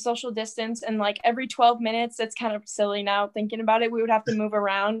to social distance. And every 12 minutes, it's kind of silly now thinking about it. We would have to move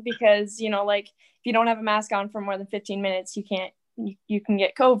around because, if you don't have a mask on for more than 15 minutes, you can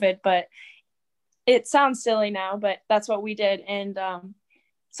get COVID. But it sounds silly now, but that's what we did. And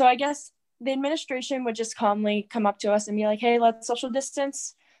so I guess the administration would just calmly come up to us and be like, hey, let's social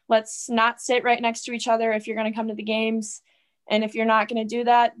distance. Let's not sit right next to each other if you're going to come to the games. And if you're not going to do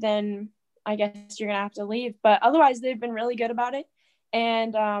that, then I guess you're going to have to leave. But otherwise, they've been really good about it.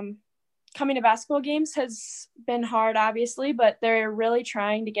 And coming to basketball games has been hard, obviously, but they're really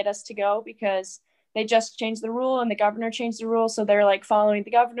trying to get us to go because they just changed the rule and the governor changed the rule. So they're following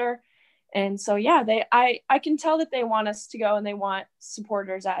the governor. And so, yeah, I can tell that they want us to go and they want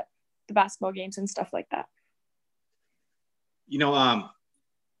supporters at the basketball games and stuff like that. I'm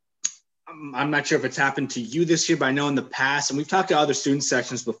not sure if it's happened to you this year, but I know in the past, and we've talked to other student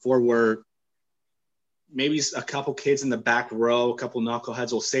sections before, where maybe a couple kids in the back row, a couple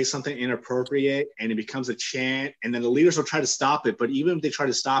knuckleheads will say something inappropriate and it becomes a chant, and then the leaders will try to stop it. But even if they try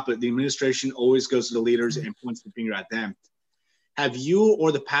to stop it, the administration always goes to the leaders and points the finger at them. Have you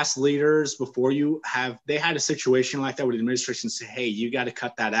or the past leaders before you, have they had a situation like that where the administration say, hey, you got to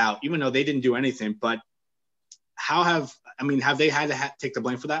cut that out, even though they didn't do anything? But have they had to take the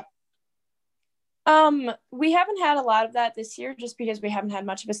blame for that? We haven't had a lot of that this year just because we haven't had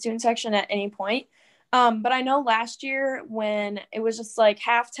much of a student section at any point. But I know last year when it was just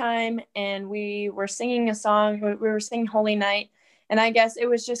halftime and we were singing a song, we were singing Holy Night. And I guess it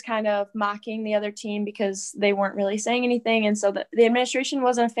was just kind of mocking the other team because they weren't really saying anything. And so the administration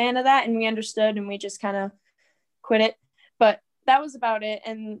wasn't a fan of that, and we understood, and we just kind of quit it. But that was about it.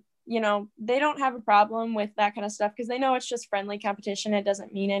 And, they don't have a problem with that kind of stuff because they know it's just friendly competition. It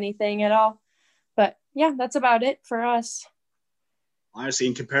doesn't mean anything at all. But, yeah, that's about it for us. Honestly,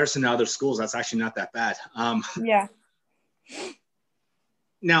 in comparison to other schools, that's actually not that bad. Yeah.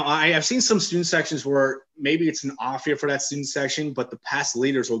 Now, I've seen some student sections where maybe it's an off year for that student section, but the past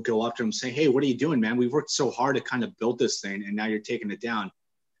leaders will go up to them saying, hey, what are you doing, man? We've worked so hard to kind of build this thing, and now you're taking it down.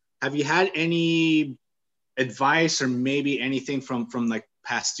 Have you had any advice or maybe anything from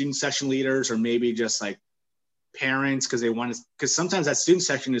past student section leaders, or maybe just parents because sometimes that student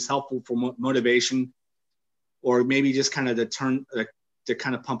section is helpful for motivation, or maybe just kind of to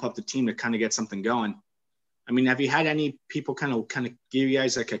kind of pump up the team to kind of get something going? I mean, have you had any people kind of give you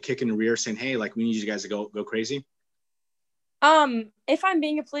guys a kick in the rear saying, hey, we need you guys to go crazy? If I'm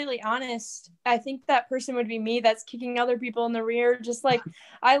being completely honest, I think that person would be me that's kicking other people in the rear. Just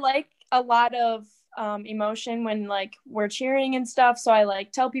I like a lot of emotion when we're cheering and stuff. So I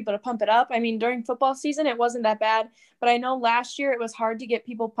tell people to pump it up. I mean, during football season, it wasn't that bad, but I know last year it was hard to get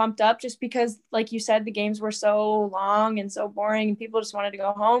people pumped up just because, like you said, the games were so long and so boring and people just wanted to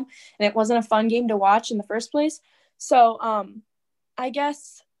go home, and it wasn't a fun game to watch in the first place. So, I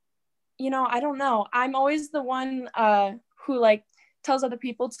guess, I don't know. I'm always the one, who tells other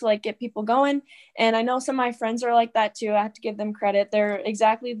people to get people going. And I know some of my friends are like that too. I have to give them credit. They're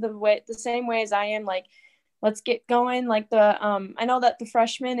exactly the same way as I am. Let's get going. I know that the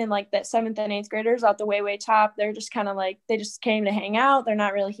freshmen and that 7th and 8th graders out the way top, they're just kind of they just came to hang out. They're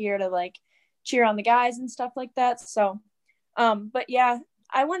not really here to cheer on the guys and stuff like that. So, but yeah,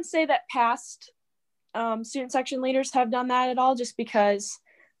 I wouldn't say that past student section leaders have done that at all, just because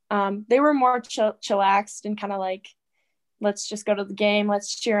they were more chillaxed and kind of let's just go to the game,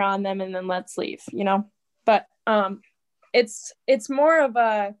 let's cheer on them, and then let's leave, But it's more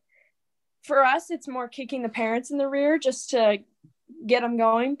of for us, it's more kicking the parents in the rear just to get them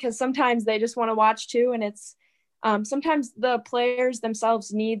going, because sometimes they just want to watch too. And it's sometimes the players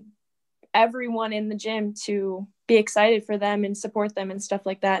themselves need everyone in the gym to be excited for them and support them and stuff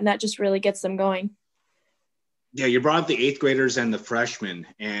like that. And that just really gets them going. Yeah, you brought up the 8th graders and the freshmen.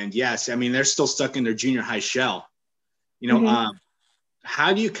 And yes, I mean, they're still stuck in their junior high shell.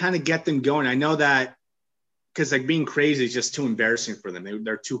 How do you kind of get them going? I know that because like being crazy is just too embarrassing for them.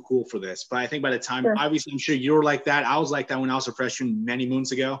 They're too cool for this. But I think by the time, obviously, I'm sure you were like that. I was like that when I was a freshman many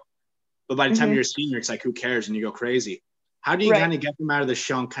moons ago. But by the time you're a senior, it's like, who cares? And you go crazy. How do you kind of get them out of the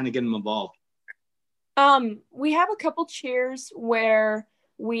shell and kind of get them involved? We have a couple cheers where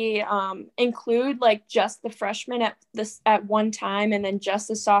we include like just the freshmen at one time, and then just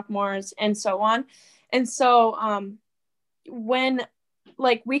the sophomores and so on. And so when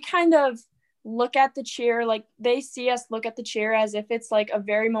like we kind of look at the cheer, like they see us look at the cheer as if it's like a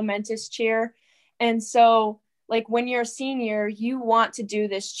very momentous cheer. And so like when you're a senior, you want to do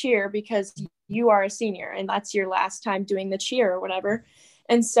this cheer because you are a senior and that's your last time doing the cheer or whatever.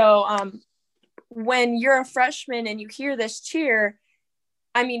 And so when you're a freshman and you hear this cheer,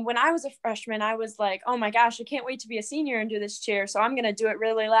 I mean, when I was a freshman, I was like, oh my gosh, I can't wait to be a senior and do this cheer. So I'm going to do it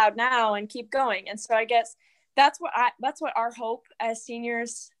really loud now and keep going. And so I guess that's what our hope as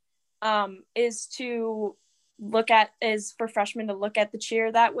seniors is to look at, is for freshmen to look at the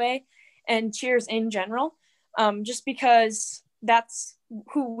cheer that way, and cheers in general, just because that's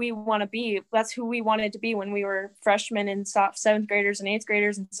who we want to be. That's who we wanted to be when we were freshmen and 7th graders and 8th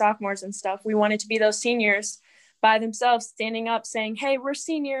graders and sophomores and stuff. We wanted to be those seniors by themselves, standing up saying, hey, we're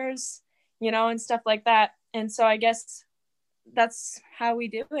seniors, and stuff like that. And so I guess that's how we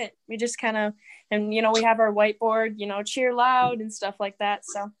do it. We just kind of, and, we have our whiteboard, cheer loud and stuff like that.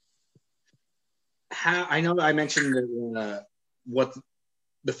 So I know I mentioned what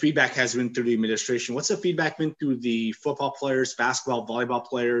the feedback has been through the administration. What's the feedback been through the football players, basketball, volleyball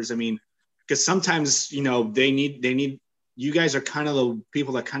players? I mean, because sometimes, they need, you guys are kind of the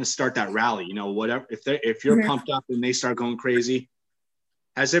people that kind of start that rally, whatever, if you're pumped up and they start going crazy.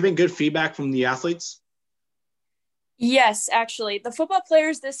 Has there been good feedback from the athletes? Yes, actually. The football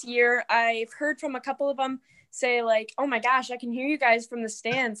players this year, I've heard from a couple of them say like, oh my gosh, I can hear you guys from the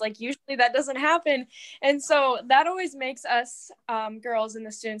stands. Like usually that doesn't happen. And so that always makes us girls in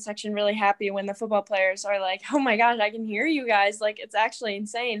the student section really happy when the football players are like, oh my gosh, I can hear you guys. Like it's actually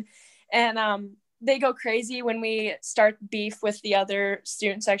insane. And they go crazy when we start beef with the other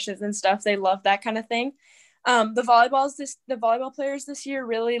student sections and stuff. They love that kind of thing. The volleyball players this year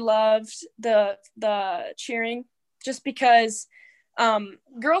really loved the cheering, just because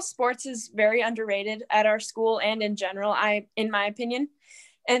girls sports is very underrated at our school and in general, in my opinion.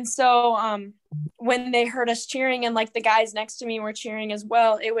 And so when they heard us cheering and like the guys next to me were cheering as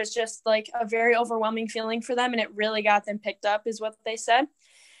well, it was just like a very overwhelming feeling for them, and it really got them picked up is what they said.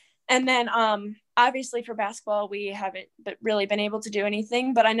 And then obviously for basketball, we haven't really been able to do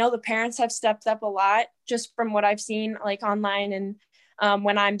anything, but I know the parents have stepped up a lot just from what I've seen like online and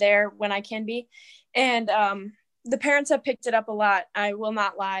when I'm there, when I can be. And the parents have picked it up a lot. I will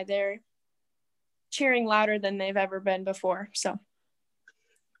not lie. They're cheering louder than they've ever been before. So,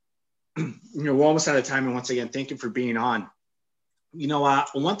 we're almost out of time. And once again, thank you for being on.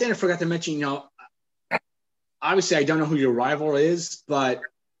 One thing I forgot to mention, obviously I don't know who your rival is, but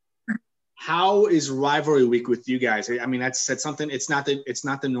how is rivalry week with you guys? I mean, that's something, it's not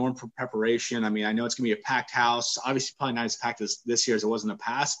the norm for preparation. I mean, I know it's gonna be a packed house, obviously probably not as packed as this year as it was in the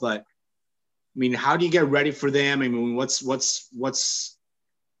past, but I mean, how do you get ready for them? I mean, what's the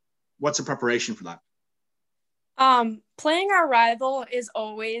preparation for that? Playing our rival is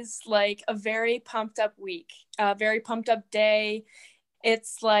always like a very pumped up week, a very pumped up day.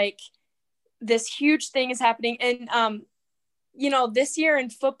 It's like this huge thing is happening. And, this year in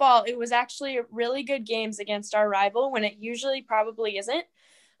football, it was actually really good games against our rival when it usually probably isn't.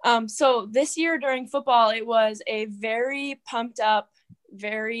 So this year during football, it was a very pumped up,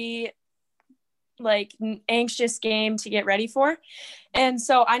 very like anxious game to get ready for. And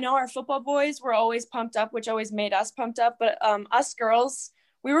so I know our football boys were always pumped up, which always made us pumped up, but us girls,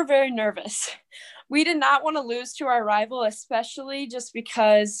 we were very nervous. We did not want to lose to our rival, especially just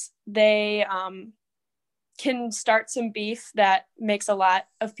because they can start some beef that makes a lot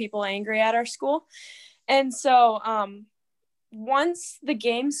of people angry at our school. And so once the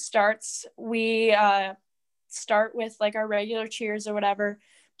game starts, we start with like our regular cheers or whatever.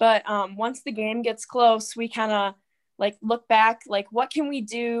 But once the game gets close, we kind of like look back, like what can we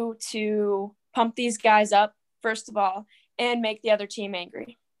do to pump these guys up, first of all, and make the other team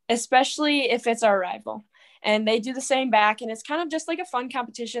angry, especially if it's our rival. And they do the same back, and it's kind of just like a fun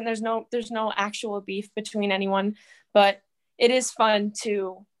competition. There's no actual beef between anyone, but it is fun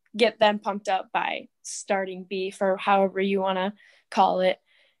to get them pumped up by starting beef or however you want to call it.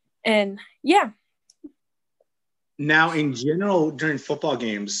 And yeah. Now, in general, during football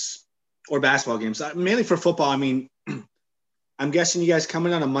games or basketball games, mainly for football, I mean, I'm guessing you guys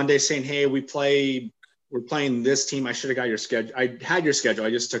coming on a Monday saying, "Hey, we're playing this team." I should have got your schedule. I had your schedule.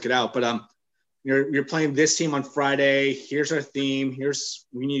 I just took it out. But you're playing this team on Friday. Here's our theme.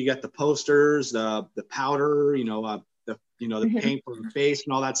 We need to get the posters, the powder, the paint for the face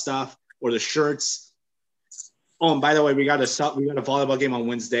and all that stuff, or the shirts. Oh, and by the way, we got a volleyball game on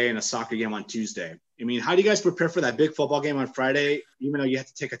Wednesday and a soccer game on Tuesday. I mean, how do you guys prepare for that big football game on Friday, even though you have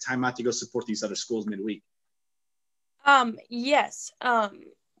to take a time out to go support these other schools midweek? Yes.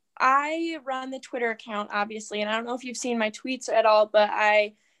 I run the Twitter account, obviously, and I don't know if you've seen my tweets at all, but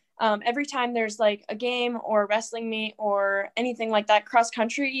every time there's like a game or a wrestling meet or anything like that, cross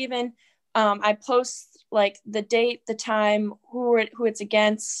country even, I post like the date, the time, who it's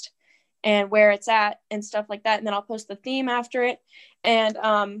against, and where it's at and stuff like that. And then I'll post the theme after it.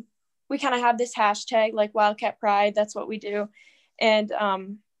 And we kind of have this hashtag like Wildcat Pride. That's what we do. And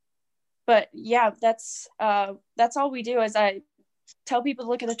but yeah, that's all we do is I tell people to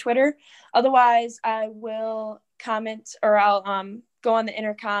look at the Twitter. Otherwise, I will comment or I'll go on the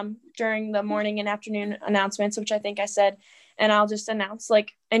intercom during the morning and afternoon announcements, which I think I said, and I'll just announce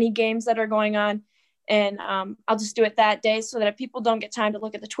like any games that are going on. And I'll just do it that day so that if people don't get time to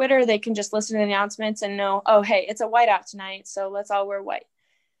look at the Twitter, they can just listen to the announcements and know, oh, hey, it's a whiteout tonight, so let's all wear white.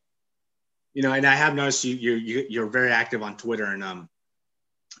 And I have noticed you're very active on Twitter, and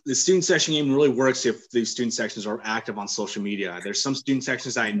the student section game really works if the student sections are active on social media. There's some student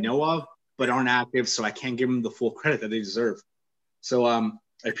sections I know of but aren't active, so I can't give them the full credit that they deserve. So I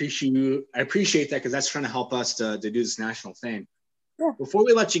appreciate that because that's trying to help us to do this national thing. Yeah. Before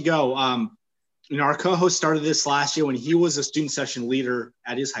we let you go, our co-host started this last year when he was a student section leader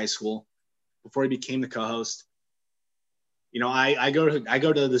at his high school before he became the co-host. I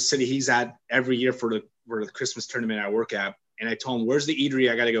go to the city he's at every year for the Christmas tournament I work at. And I told him, where's the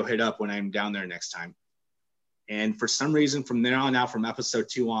eatery I got to go hit up when I'm down there next time? And for some reason, from there on out, from episode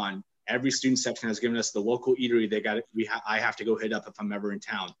 2 on, every student section has given us the local eatery I have to go hit up if I'm ever in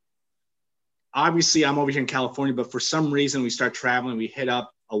town. Obviously, I'm over here in California, but for some reason, we start traveling. We hit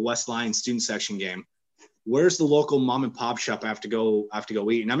up a West Lyon student section game. Where's the local mom and pop shop I have to go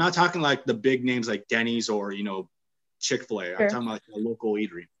eat? And I'm not talking like the big names like Denny's or Chick-fil-A. Sure. I'm talking about like a local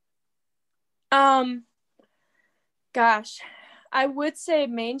eatery. Gosh, I would say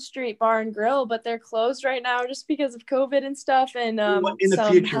Main Street Bar and Grill, but they're closed right now just because of COVID and stuff and in the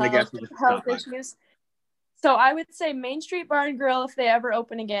future, I guess, health issues. So I would say Main Street Bar and Grill if they ever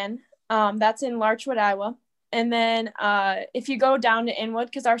open again. That's in Larchwood, Iowa. And then if you go down to Inwood,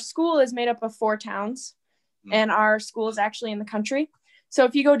 because our school is made up of 4 towns, and our school is actually in the country. So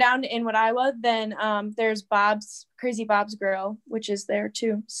if you go down to Inwood, Iowa, then there's Crazy Bob's Grill, which is there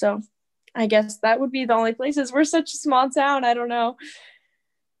too. So I guess that would be the only places. We're such a small town. I don't know.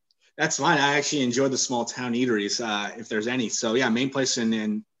 That's fine. I actually enjoy the small town eateries if there's any. So yeah, main place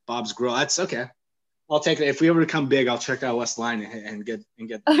in Bob's Grill. That's okay. I'll take it. If we ever become big, I'll check out West Lyon and get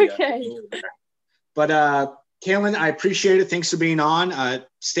okay. But Kaylin, I appreciate it. Thanks for being on.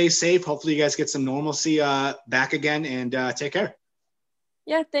 Stay safe. Hopefully you guys get some normalcy back again, and take care.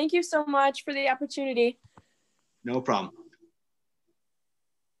 Yeah, thank you so much for the opportunity. No problem.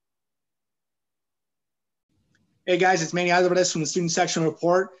 Hey guys, it's Manny Alvarez from the Student Section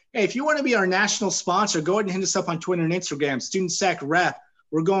Report. Hey, if you want to be our national sponsor, go ahead and hit us up on Twitter and Instagram, Student Sec Rep.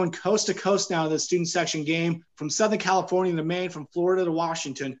 We're going coast to coast now to the Student Section game, from Southern California to Maine, from Florida to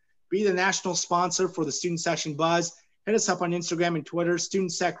Washington. Be the national sponsor for the Student Section Buzz. Hit us up on Instagram and Twitter,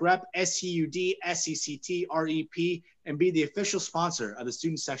 Student Sec Rep, STUDSECTREP, and be the official sponsor of the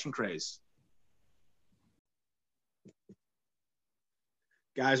Student Section Craze.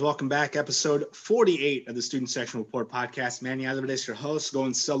 Guys, welcome back. Episode 48 of the Student Section Report podcast. Manny Alvarez, your host,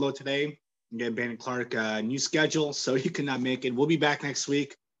 going solo today. Get Brandon Clark new schedule, so he could not make it. We'll be back next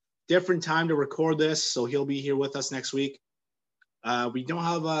week. Different time to record this, so he'll be here with us next week. We don't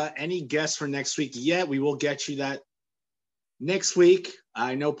have any guests for next week yet. We will get you that next week.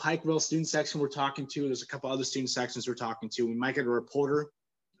 I know Pikeville Student Section we're talking to. There's a couple other student sections we're talking to. We might get a reporter.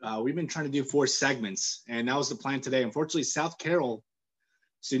 We've been trying to do 4 segments, and that was the plan today. Unfortunately, South Carroll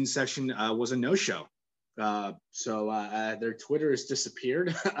Student Section was a no-show. So their Twitter has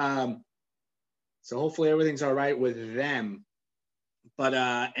disappeared. So hopefully everything's all right with them. But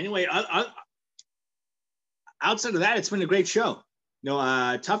anyway, outside of that, it's been a great show.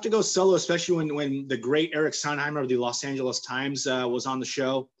 Tough to go solo, especially when the great Eric Sondheimer of the Los Angeles Times was on the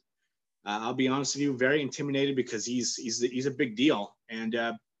show. I'll be honest with you, very intimidated because he's a big deal and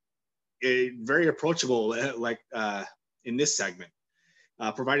very approachable, in this segment.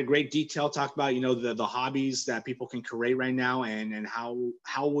 Provided great detail, talked about, the hobbies that people can create right now, and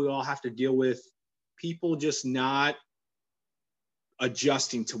how we all have to deal with people just not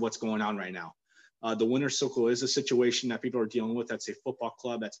adjusting to what's going on right now. The winner's circle is a situation that people are dealing with. That's a football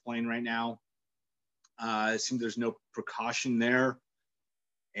club that's playing right now. It seems there's no precaution there,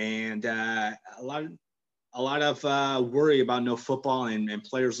 and a lot of worry about no football and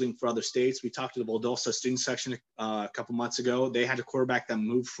players leaving for other states. We talked to the Valdosta student section a couple months ago. They had a quarterback that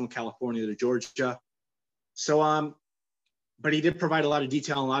moved from California to Georgia. So, but he did provide a lot of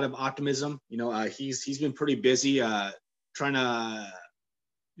detail and a lot of optimism. He's been pretty busy trying to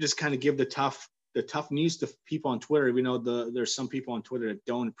just kind of give the tough news to people on Twitter. We know there's some people on Twitter that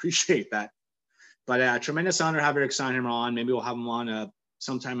don't appreciate that. But tremendous honor to have Eric Sondheimer on. Maybe we'll have him on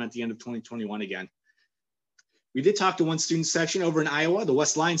sometime at the end of 2021 again. We did talk to one student section over in Iowa, the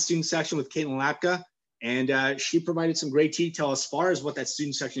West Lyon student section with Caitlin Lapka, and she provided some great detail as far as what that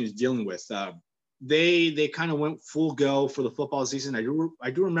student section is dealing with. They kind of went full go for the football season. I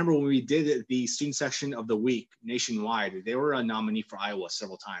do remember when we did the student section of the week nationwide, they were a nominee for Iowa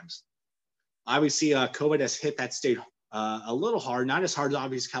several times. Obviously, COVID has hit that state a little hard, not as hard as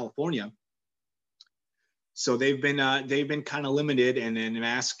obviously California. So they've been kind of limited, and then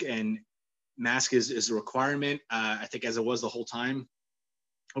mask is a requirement. I think as it was the whole time,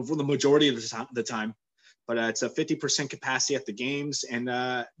 over the majority of the time. But it's a 50% capacity at the games, and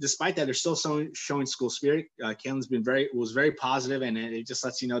despite that, they're still showing school spirit. Caitlin's was very positive, and it just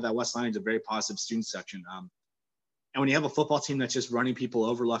lets you know that West Lyon is a very positive student section. And when you have a football team that's just running people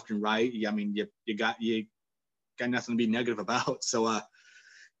over left and right, I mean, you got nothing to be negative about. So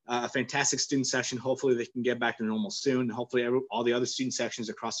a fantastic student section. Hopefully they can get back to normal soon. Hopefully all the other student sections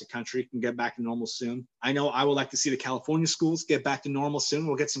across the country can get back to normal soon. I know I would like to see the California schools get back to normal soon.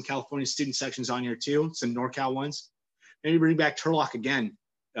 We'll get some California student sections on here too, some NorCal ones. Maybe bring back Turlock again.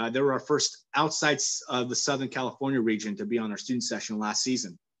 They were our first outside of the Southern California region to be on our student section last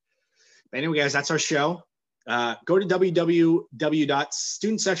season. But anyway, guys, that's our show. Go to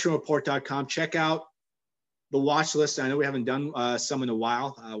www.studentsectionreport.com. Check out the watch list. I know we haven't done some in a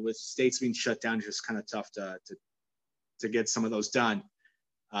while with states being shut down. It's just kind of tough to get some of those done.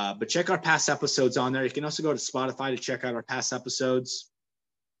 But check our past episodes on there. You can also go to Spotify to check out our past episodes.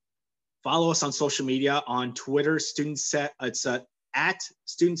 Follow us on social media on Twitter. It's at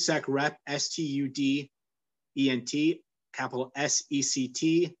StudentSecRep, STUDENT, capital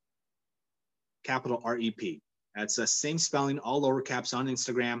SECT, capital REP. That's the same spelling, all lower caps on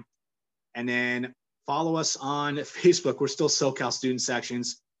Instagram. And then follow us on Facebook. We're still SoCal Student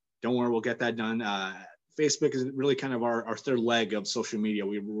Sections. Don't worry, we'll get that done. Facebook is really kind of our third leg of social media.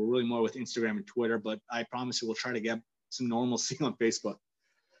 We're really more with Instagram and Twitter, but I promise you we'll try to get some normalcy on Facebook.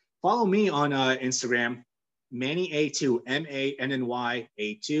 Follow me on Instagram, Manny A2, MANNY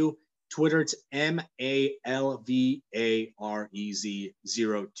A2. Twitter, it's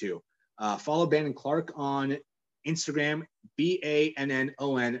MALVAREZ02. Follow Bannon Clark on Instagram,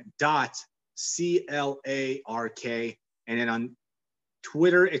 BANNON.CLARK. And then on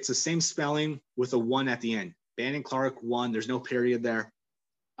Twitter, it's the same spelling with a 1 at the end. Bannon Clark 1. There's no period there.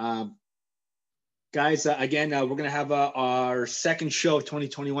 Guys, again, we're going to have our second show of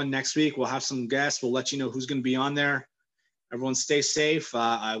 2021 next week. We'll have some guests. We'll let you know who's going to be on there. Everyone stay safe.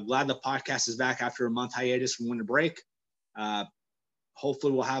 I'm glad the podcast is back after a month hiatus from winter break.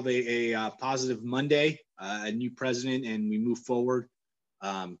 Hopefully we'll have a positive Monday, a new president, and we move forward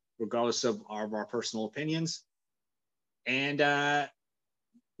regardless of our personal opinions. And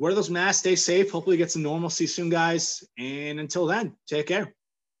wear those masks, stay safe. Hopefully get some normalcy soon, guys. And until then, take care.